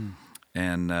Code. Mm-hmm.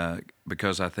 And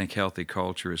because I think healthy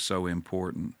culture is so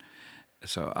important.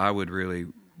 So I would really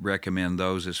recommend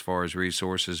those as far as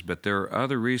resources. But there are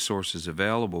other resources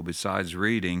available besides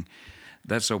reading.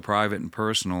 That's so private and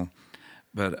personal.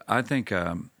 But I think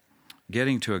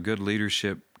getting to a good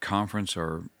leadership conference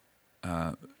or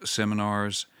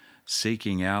seminars,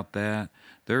 seeking out that.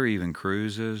 There are even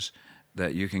cruises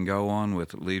that you can go on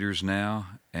with leaders now,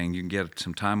 and you can get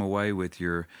some time away with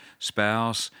your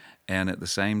spouse, and at the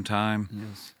same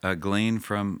time glean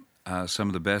from some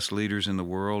of the best leaders in the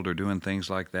world are doing things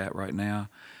like that right now.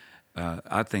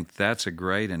 I think that's a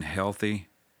great and healthy,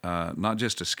 not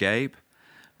just escape,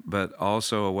 but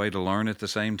also a way to learn at the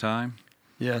same time.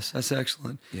 Yes, that's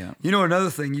excellent. Yeah. You know,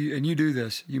 another thing, you do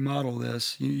this, you model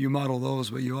this, you model those,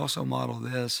 but you also model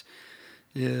this,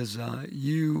 is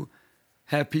you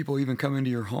have people even come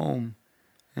into your home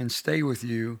and stay with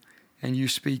you, and you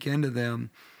speak into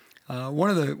them. One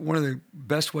of the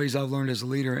best ways I've learned as a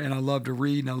leader, and I love to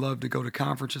read and I love to go to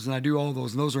conferences, and I do all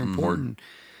those, and those are important,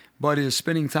 but is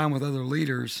spending time with other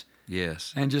leaders.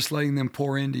 Yes. And just letting them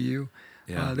pour into you.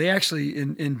 Yeah. They actually,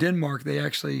 in Denmark, they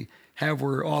actually have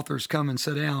where authors come and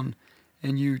sit down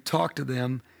and you talk to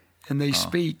them and they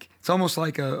speak. It's almost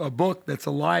like a book that's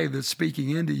alive, that's speaking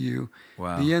into you,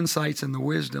 the insights and the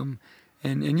wisdom.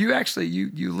 And you actually,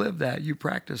 you live that, you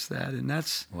practice that. And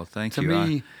that's, to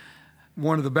me,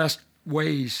 one of the best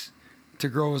ways to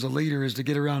grow as a leader is to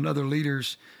get around other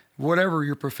leaders, whatever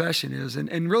your profession is.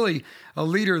 And really, a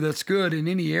leader that's good in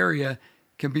any area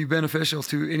can be beneficial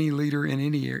to any leader in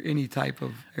any type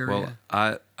of area.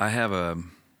 Well, I have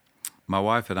my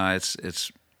wife and I,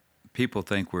 it's people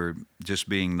think we're just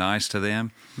being nice to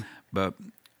them, but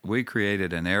we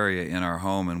created an area in our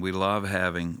home, and we love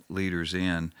having leaders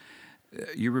in.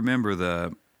 You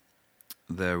remember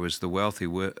there was the wealthy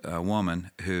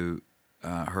woman who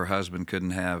her husband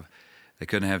couldn't have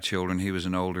children. He was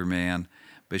an older man,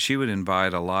 but she would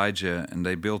invite Elijah, and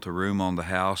they built a room on the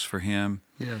house for him.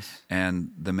 Yes.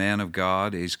 And the man of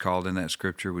God, he's called in that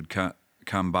scripture, would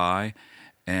come by.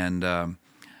 And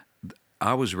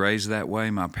I was raised that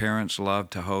way. My parents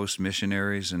loved to host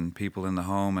missionaries and people in the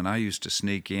home, and I used to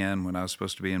sneak in when I was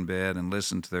supposed to be in bed and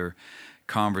listen to their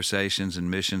conversations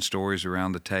and mission stories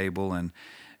around the table, and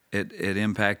it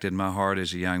impacted my heart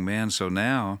as a young man. So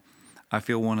now I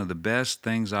feel one of the best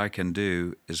things I can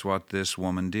do is what this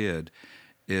woman did,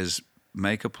 is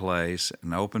make a place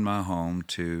and open my home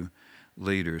to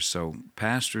leaders. So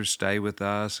pastors stay with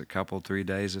us a couple, 3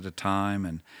 days at a time,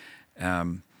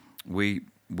 and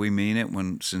we mean it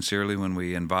sincerely when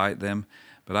we invite them.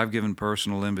 But I've given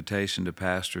personal invitation to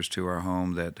pastors to our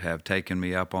home that have taken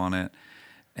me up on it,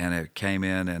 and it came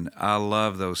in, and I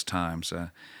love those times.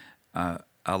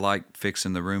 I like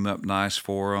fixing the room up nice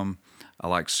for them. I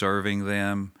like serving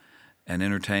them and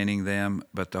entertaining them,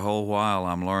 but the whole while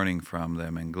I'm learning from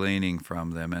them and gleaning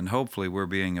from them, and hopefully we're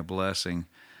being a blessing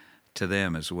to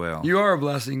them as well. You are a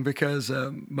blessing, because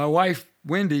my wife,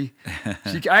 Wendy,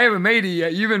 I haven't made it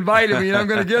yet. You've invited me, and I'm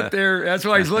going to get there. That's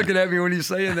why he's looking at me when he's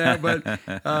saying that.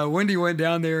 But Wendy went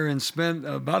down there and spent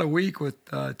about a week with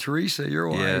Teresa, your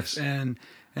wife, Yes.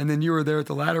 and then you were there at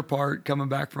the latter part, coming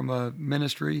back from a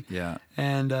ministry. Yeah.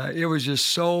 And it was just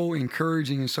so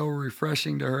encouraging and so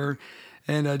refreshing to her.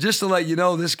 And just to let you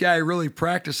know, this guy really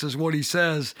practices what he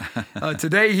says.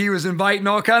 Today he was inviting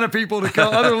all kind of people to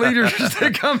come, other leaders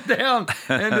to come down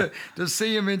and to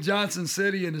see him in Johnson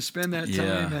City and to spend that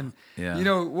time. And, you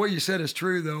know, what you said is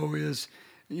true, though, is,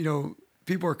 you know,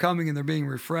 people are coming and they're being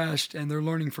refreshed and they're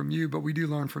learning from you, but we do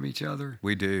learn from each other.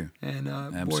 We do. And,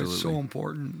 boy, it's so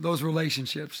important. Those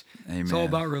relationships. Amen. It's all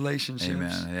about relationships.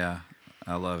 Amen. Yeah,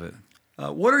 I love it.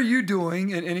 What are you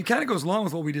doing, and it kind of goes along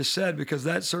with what we just said, because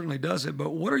that certainly does it, but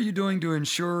what are you doing to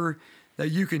ensure that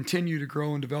you continue to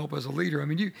grow and develop as a leader? I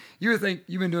mean, you would think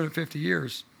you've been doing it 50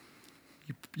 years.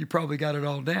 You probably got it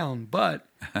all down, but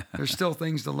there's still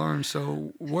things to learn.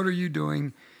 So what are you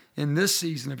doing in this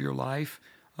season of your life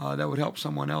that would help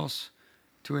someone else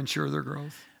to ensure their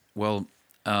growth? Well,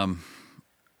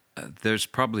 there's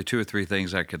probably 2 or 3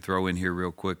 things I could throw in here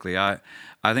real quickly. I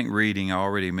think reading, I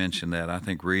already mentioned that. I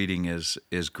think reading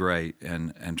is great,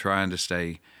 and trying to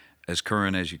stay as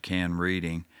current as you can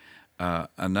reading.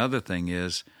 Another thing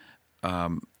is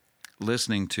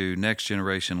listening to next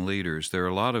generation leaders. There are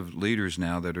a lot of leaders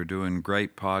now that are doing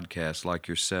great podcasts like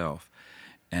yourself.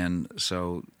 And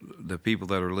so the people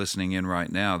that are listening in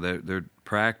right now, they're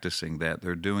practicing that.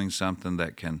 They're doing something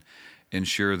that can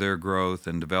ensure their growth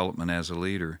and development as a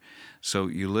leader. So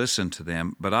you listen to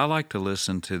them, but I like to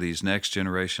listen to these next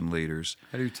generation leaders.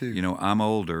 I do too. You know, I'm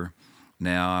older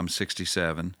now. I'm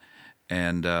 67,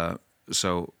 and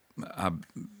so I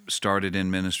started in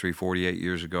ministry 48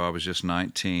 years ago. I was just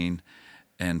 19,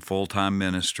 and full-time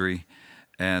ministry,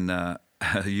 and a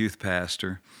youth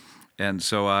pastor, and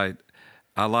so I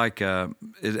like,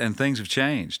 and things have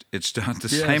changed. It's not the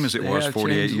same as it was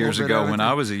 48 years ago when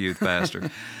I was a youth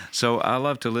pastor. So I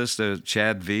love to listen to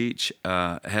Chad Veach,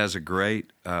 has a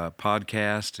great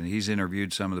podcast, and he's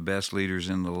interviewed some of the best leaders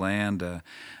in the land.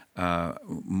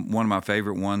 One of my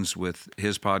favorite ones with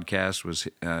his podcast was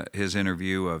his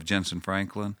interview of Jensen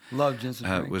Franklin. Love Jensen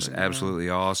Franklin. It was absolutely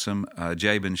awesome.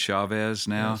 Jabin Chavez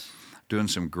now, doing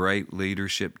some great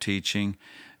leadership teaching.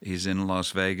 He's in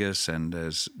Las Vegas and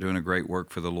is doing a great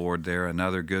work for the Lord there.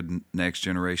 Another good next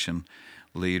generation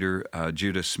leader,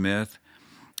 Judah Smith.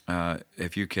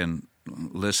 If you can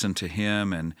listen to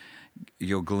him, and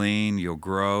you'll glean, you'll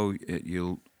grow,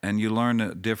 you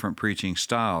learn different preaching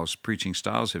styles. Preaching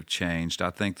styles have changed. I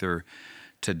think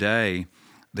today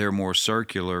they're more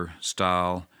circular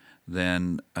style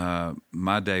than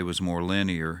my day was more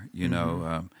linear. You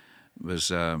know,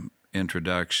 was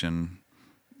introduction,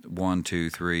 1, 2,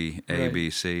 3, A, Right. B,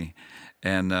 C,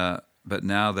 and but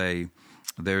now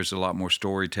there's a lot more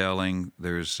storytelling.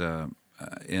 There's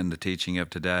in the teaching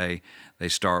of today, they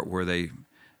start where they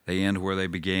end where they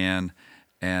began,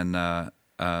 and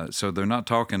so they're not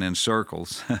talking in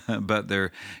circles, but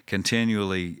they're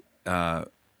continually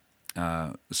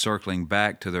circling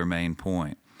back to their main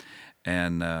point,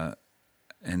 and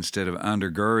instead of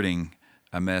undergirding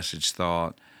a message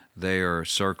thought, they are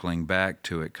circling back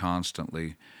to it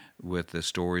constantly with the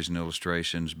stories and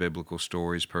illustrations, biblical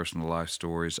stories, personal life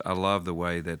stories. I love the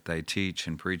way that they teach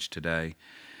and preach today.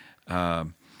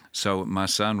 So my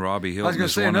son, Robbie Hilton, I was going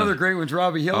to say another great one's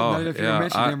Robbie Hilton. I don't know if you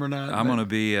mentioned him or not. I'm going to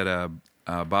be at a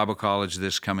Bible college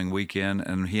this coming weekend,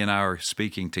 and he and I are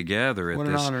speaking together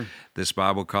at this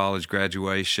Bible college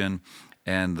graduation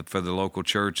and for the local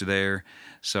church there.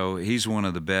 So he's one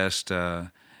of the best.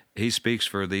 He speaks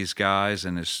for these guys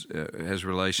and has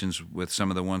relations with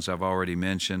some of the ones I've already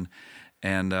mentioned.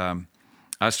 And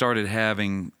I started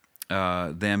having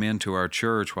them into our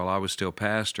church while I was still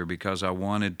pastor because I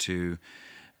wanted to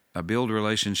build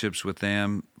relationships with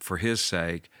them for his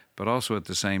sake, but also at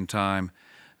the same time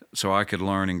so I could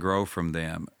learn and grow from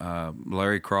them.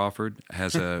 Larry Crawford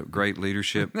has a great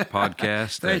leadership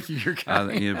podcast Thank you. You're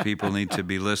kind. People need to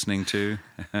be listening to.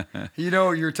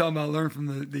 You're talking about learn from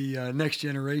the next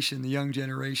generation, the young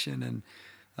generation, and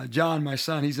John, my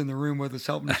son, he's in the room with us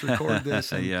helping us record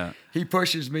this. And Yeah. He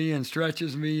pushes me and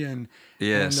stretches me, and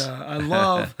Yes. and I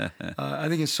love. I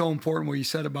think it's so important what you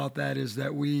said about that is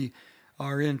that we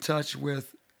are in touch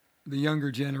with the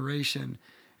younger generation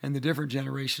and the different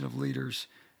generation of leaders,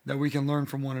 that we can learn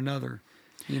from one another,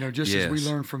 just as we Yes.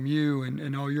 learn from you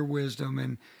and all your wisdom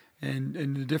and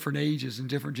the different ages and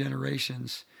different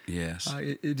generations. Yes.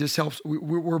 It just helps.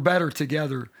 We're better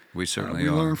together. We certainly we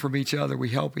are. learn from each other. We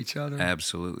help each other.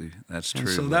 Absolutely. That's true. And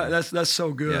so that's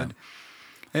so good.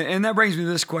 Yeah. And that brings me to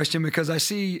this question, because I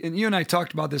see, and you and I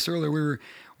talked about this earlier.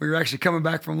 We were actually coming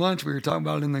back from lunch. We were talking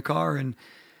about it in the car, and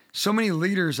so many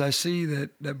leaders I see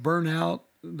that burn out.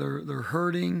 They're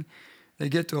hurting. They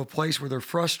get to a place where they're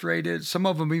frustrated. Some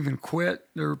of them even quit.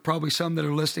 There are probably some that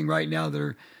are listening right now that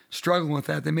are struggling with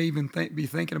that. They may even be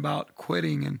thinking about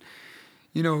quitting. And,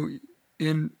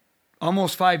 in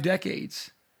almost 5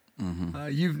 decades,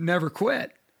 you've never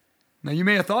quit. Now, you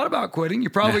may have thought about quitting. You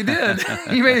probably did.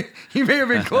 you may have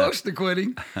been close to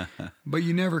quitting, but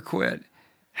you never quit.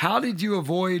 How did you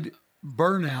avoid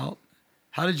burnout?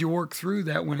 How did you work through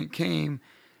that when it came?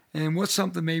 And what's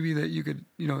something maybe that you could,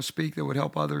 speak that would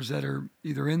help others that are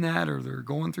either in that or they're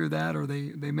going through that or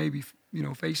they may be,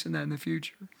 facing that in the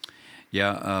future?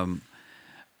 Yeah.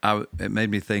 It made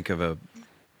me think of a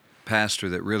pastor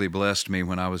that really blessed me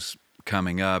when I was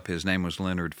coming up. His name was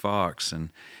Leonard Fox, and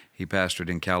he pastored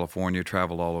in California,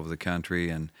 traveled all over the country,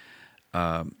 and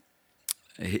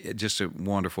just a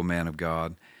wonderful man of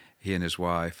God, he and his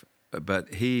wife.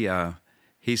 But he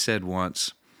said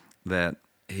once that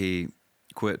he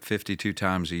quit 52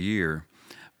 times a year,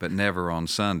 but never on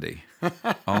Sunday,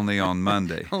 only on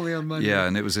Monday. Only on Monday. Yeah,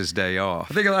 and it was his day off.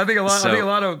 I think a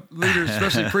lot of leaders,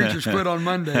 especially preachers, quit on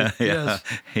Monday. Yeah, Yes.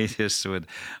 he just would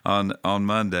on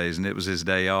Mondays, and it was his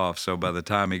day off. So by the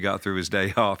time he got through his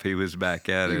day off, he was back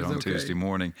at it on Tuesday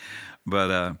morning.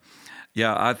 But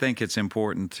I think it's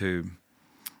important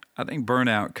I think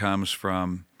burnout comes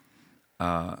from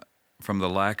the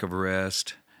lack of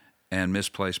rest and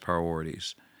misplaced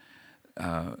priorities.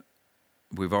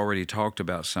 We've already talked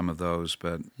about some of those,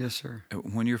 but Yes, sir.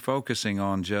 when you're focusing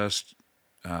on just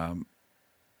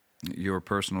your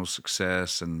personal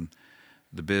success and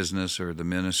the business or the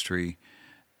ministry,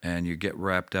 and you get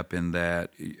wrapped up in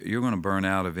that, you're going to burn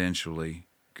out eventually.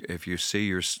 If you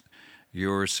see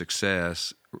your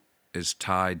success is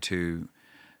tied to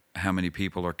how many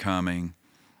people are coming,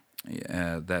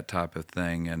 that type of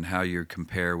thing, and how you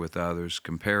compare with others.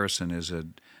 Comparison is a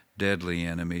deadly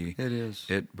enemy. It is.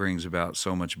 It brings about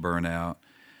so much burnout.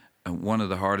 And one of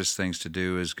the hardest things to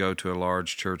do is go to a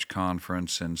large church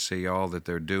conference and see all that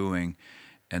they're doing,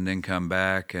 and then come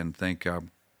back and think,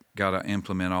 I've got to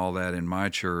implement all that in my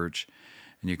church.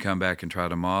 And you come back and try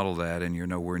to model that, and you're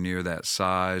nowhere near that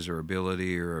size or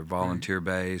ability or a volunteer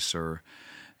base or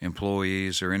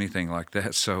employees or anything like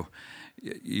that. So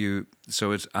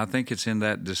I think it's in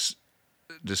that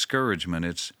discouragement.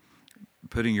 It's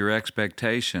putting your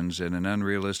expectations in an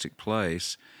unrealistic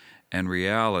place and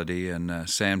reality. And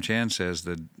Sam Chan says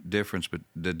the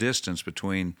distance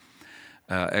between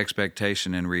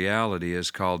expectation and reality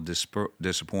is called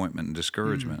disappointment and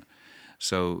discouragement.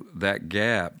 So that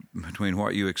gap between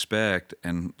what you expect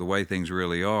and the way things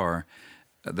really are,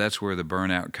 that's where the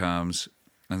burnout comes.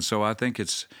 And so I think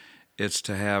it's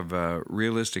to have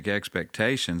realistic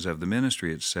expectations of the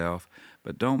ministry itself,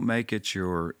 but don't make it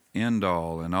your end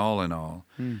all and all in all.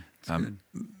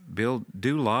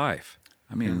 Do life.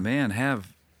 I mean, man,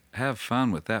 have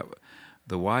fun with that,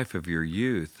 the wife of your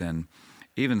youth. And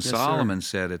even Yes, Solomon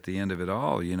said at the end of it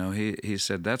all, he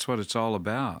said that's what it's all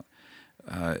about.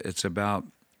 It's about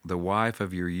the wife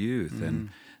of your youth and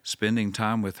spending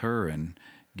time with her and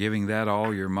giving that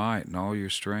all your might and all your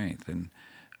strength.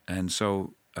 And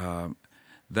so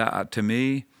that, to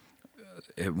me,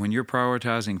 when you're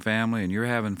prioritizing family and you're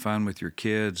having fun with your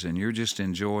kids and you're just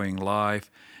enjoying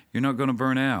life, you're not going to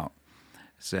burn out.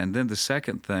 And then the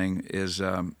second thing is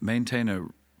maintain a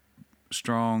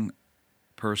strong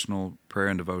personal prayer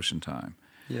and devotion time.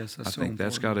 Yes, that's I think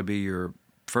that's got to be your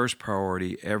first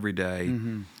priority every day.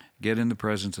 Get in the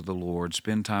presence of the Lord,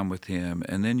 spend time with Him,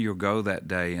 and then you'll go that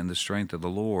day in the strength of the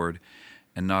Lord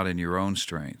and not in your own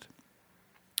strength.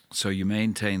 So you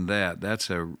maintain that.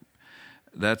 That's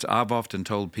I've often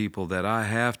told people that I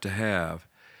have to have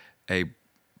a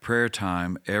prayer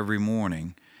time every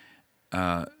morning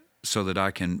so that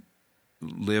I can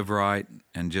live right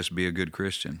and just be a good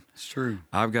Christian. It's true.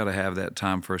 I've got to have that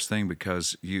time first thing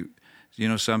because you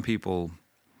know, some people,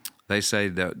 they say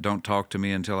that don't talk to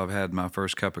me until I've had my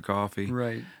first cup of coffee.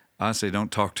 Right. I say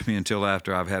don't talk to me until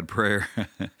after I've had prayer.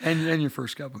 And your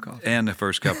first cup of coffee. And the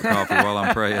first cup of coffee while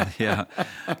I'm praying, yeah.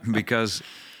 Because,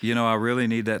 you know, I really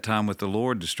need that time with the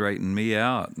Lord to straighten me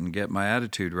out and get my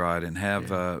attitude right and have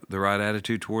the right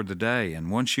attitude toward the day. And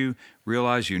once you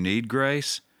realize you need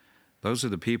grace, those are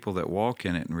the people that walk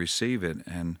in it and receive it.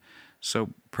 And so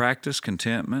practice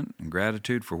contentment and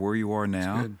gratitude for where you are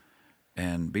now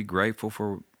and be grateful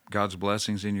for God's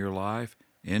blessings in your life.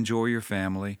 Enjoy your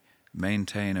family.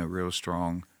 Maintain a real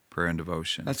strong prayer and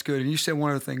devotion. That's good. And you said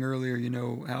one other thing earlier, you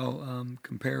know, how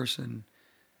comparison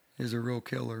is a real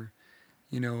killer,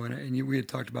 you know, and we had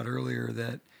talked about earlier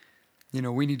that, you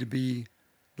know, we need to be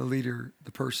the leader,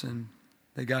 the person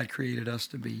that God created us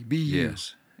to be. Be you.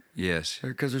 Yes.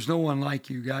 Because there's no one like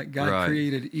you. God Right.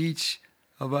 created each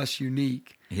of us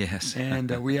unique. Yes.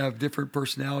 And we have different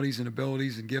personalities and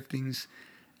abilities and giftings.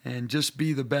 And just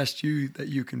be the best you that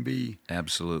you can be.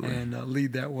 Absolutely. And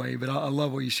lead that way. But I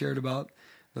love what you shared about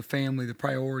the family, the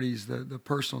priorities, the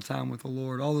personal time with the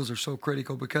Lord. All those are so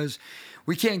critical because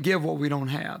we can't give what we don't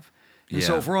have. And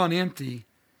so if we're on empty,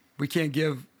 we can't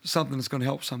give something that's going to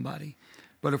help somebody.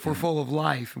 But if we're full of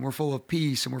life and we're full of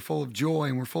peace and we're full of joy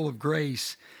and we're full of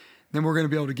grace, then we're going to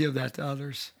be able to give that to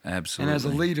others. Absolutely. And as a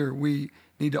leader, we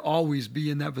need to always be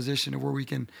in that position of where we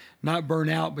can not burn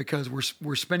out because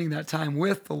we're spending that time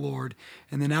with the Lord,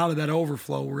 and then out of that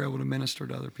overflow, we're able to minister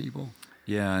to other people.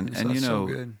 Yeah, and so you that's know,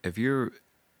 so good.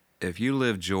 if you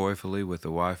live joyfully with the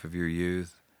wife of your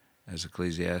youth, as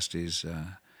Ecclesiastes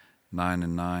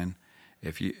 9:9,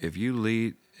 if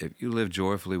you live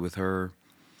joyfully with her,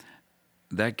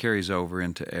 that carries over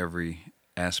into every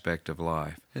aspect of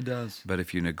life. It does. But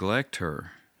if you neglect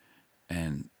her,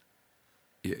 and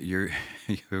you're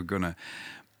gonna,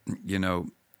 you know,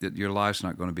 your life's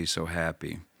not going to be so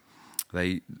happy.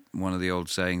 One of the old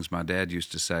sayings my dad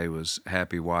used to say was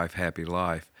 "happy wife, happy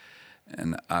life,"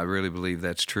 and I really believe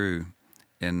that's true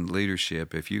in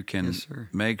leadership. If you can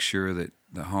make sure that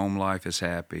the home life is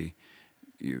happy,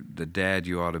 the dad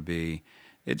you ought to be,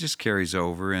 it just carries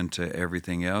over into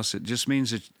everything else. It just means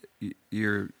that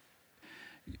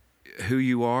who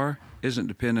you are isn't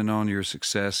dependent on your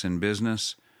success in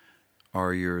business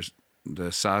or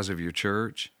the size of your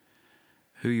church.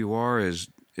 Who you are is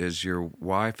your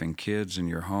wife and kids and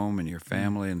your home and your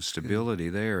family and stability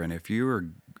there. And if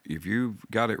you've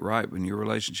got it right in your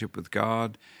relationship with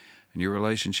God and your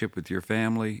relationship with your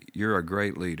family, you're a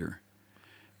great leader.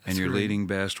 And you're leading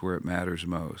best where it matters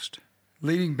most.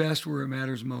 Leading best where it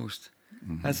matters most.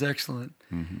 Mm-hmm. That's excellent.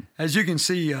 Mm-hmm. As you can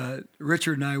see,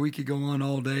 Richard and I, we could go on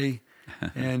all day,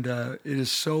 and it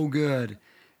is so good.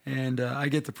 And I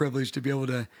get the privilege to be able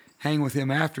to hang with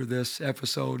him after this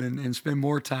episode and spend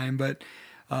more time. But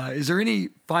is there any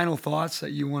final thoughts that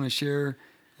you want to share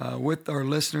with our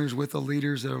listeners, with the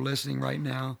leaders that are listening right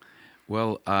now?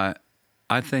 Well,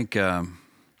 I think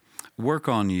work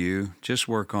on you. Just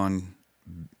work on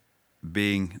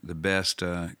being the best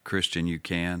Christian you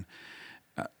can.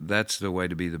 That's the way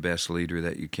to be the best leader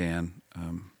that you can.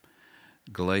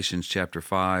 Galatians chapter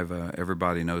 5,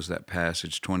 everybody knows that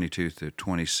passage, 22 through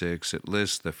 26. It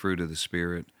lists the fruit of the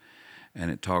Spirit, and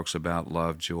it talks about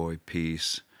love, joy,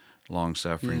 peace,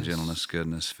 long-suffering, gentleness,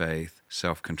 goodness, faith,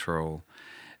 self-control.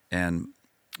 And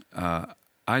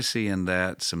I see in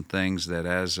that some things that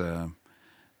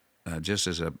just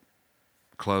as a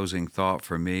closing thought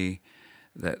for me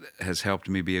that has helped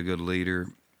me be a good leader.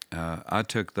 I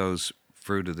took those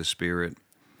fruit of the Spirit,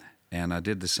 and I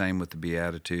did the same with the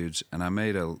Beatitudes, and I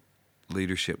made a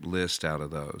leadership list out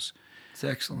of those. It's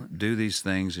excellent. Do these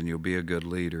things, and you'll be a good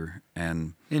leader.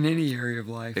 And in any area of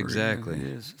life. Exactly. It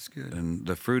is. It's good. And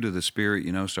the fruit of the Spirit,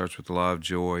 starts with love,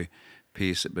 joy,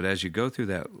 peace. But as you go through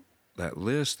that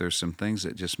list, there's some things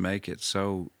that just make it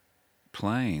so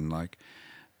plain. Like,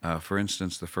 for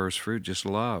instance, the first fruit, just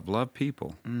love. Love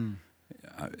people.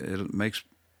 It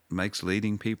makes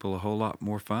leading people a whole lot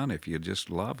more fun if you just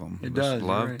love them. It does.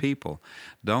 Love people.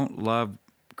 Don't love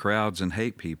crowds and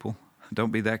hate people.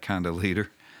 Don't be that kind of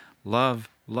leader. Love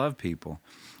people,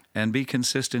 and be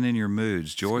consistent in your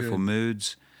moods. Joyful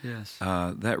moods. Yes.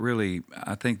 That really,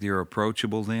 I think you're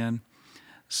approachable then.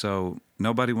 So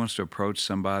nobody wants to approach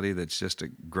somebody that's just a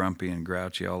grumpy and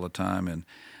grouchy all the time,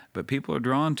 but people are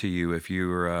drawn to you if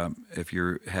you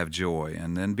have joy,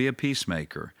 and then be a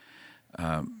peacemaker.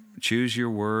 Choose your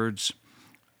words.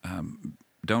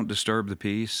 Don't disturb the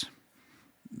peace.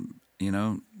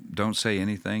 Don't say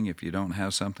anything if you don't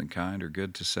have something kind or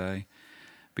good to say.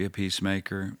 Be a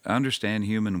peacemaker. Understand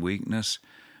human weakness.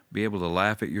 Be able to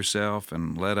laugh at yourself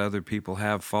and let other people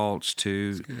have faults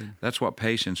too. That's what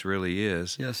patience really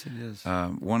is. Yes, it is.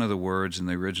 One of the words in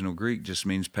the original Greek just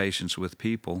means patience with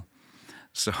people.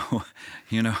 So,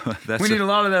 we need a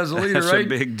lot of that as a leader, that's right? a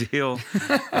big deal.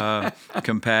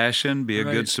 Compassion, be a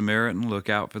good Samaritan, look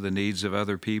out for the needs of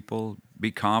other people,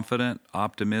 be confident,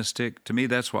 optimistic. To me,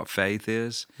 that's what faith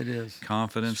is. It is.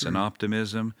 Confidence and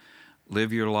optimism.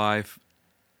 Live your life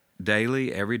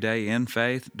daily, every day in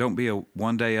faith. Don't be a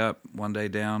one day up, one day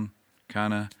down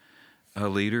kind of a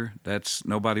leader.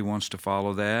 Nobody wants to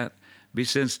follow that. Be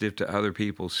sensitive to other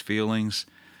people's feelings.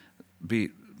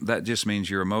 That just means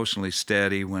you're emotionally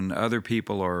steady when other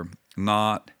people are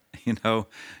not.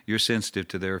 You're sensitive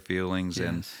to their feelings,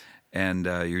 and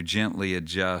you gently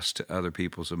adjust to other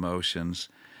people's emotions.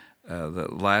 The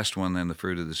last one, then, the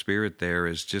fruit of the Spirit there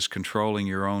is just controlling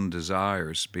your own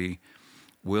desires. Be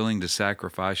willing to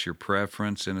sacrifice your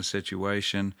preference in a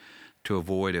situation to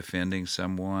avoid offending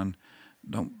someone.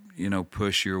 Don't,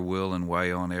 push your will and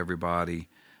way on everybody.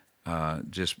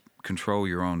 Just control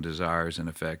your own desires and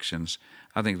affections.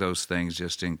 I think those things,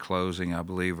 just in closing, I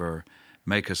believe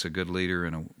make us a good leader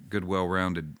and a good,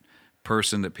 well-rounded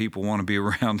person that people want to be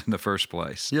around in the first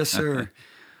place. Yes, sir.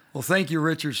 Well, thank you,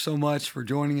 Richard, so much for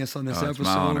joining us on this It's my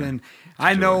episode. honor. And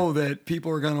I know that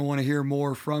people are going to want to hear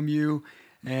more from you.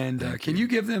 And can you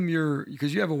give them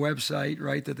because you have a website,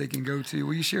 right, that they can go to.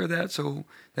 Will you share that so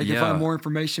they can find more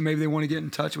information? Maybe they want to get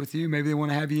in touch with you. Maybe they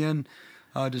want to have you in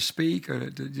to speak or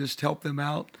to just help them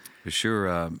out. For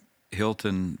sure.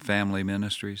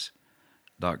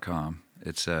 HiltonFamilyMinistries.com.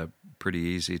 It's pretty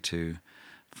easy to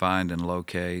find and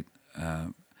locate.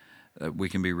 We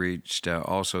can be reached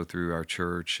also through our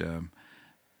church.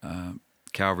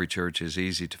 Calvary Church is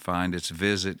easy to find. It's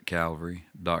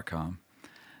visitcalvary.com.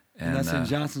 And that's in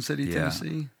Johnson City,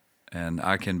 Tennessee. And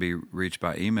I can be reached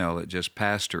by email at just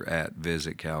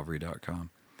pastor@visitcalvary.com.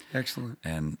 Excellent.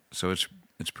 And so it's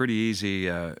pretty easy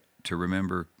to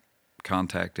remember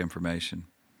contact information.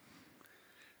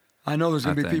 I know there's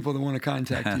going to be people that want to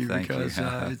contact you Thank because you.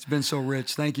 It's been so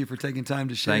rich. Thank you for taking time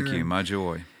to share. Thank you. My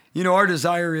joy. Our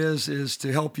desire is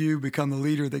to help you become the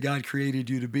leader that God created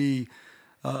you to be.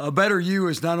 A better you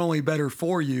is not only better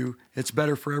for you, it's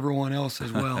better for everyone else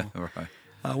as well. Right.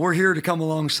 We're here to come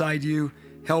alongside you,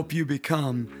 help you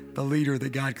become the leader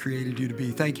that God created you to be.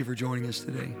 Thank you for joining us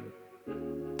today.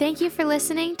 Thank you for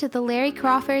listening to the Larry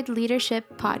Crawford Leadership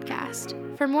Podcast.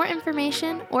 For more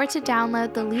information or to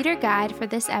download the leader guide for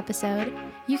this episode,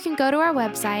 you can go to our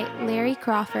website,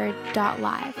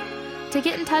 larrycrawford.live. To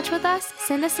get in touch with us,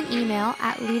 send us an email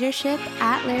at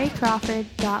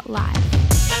leadership@larrycrawford.live.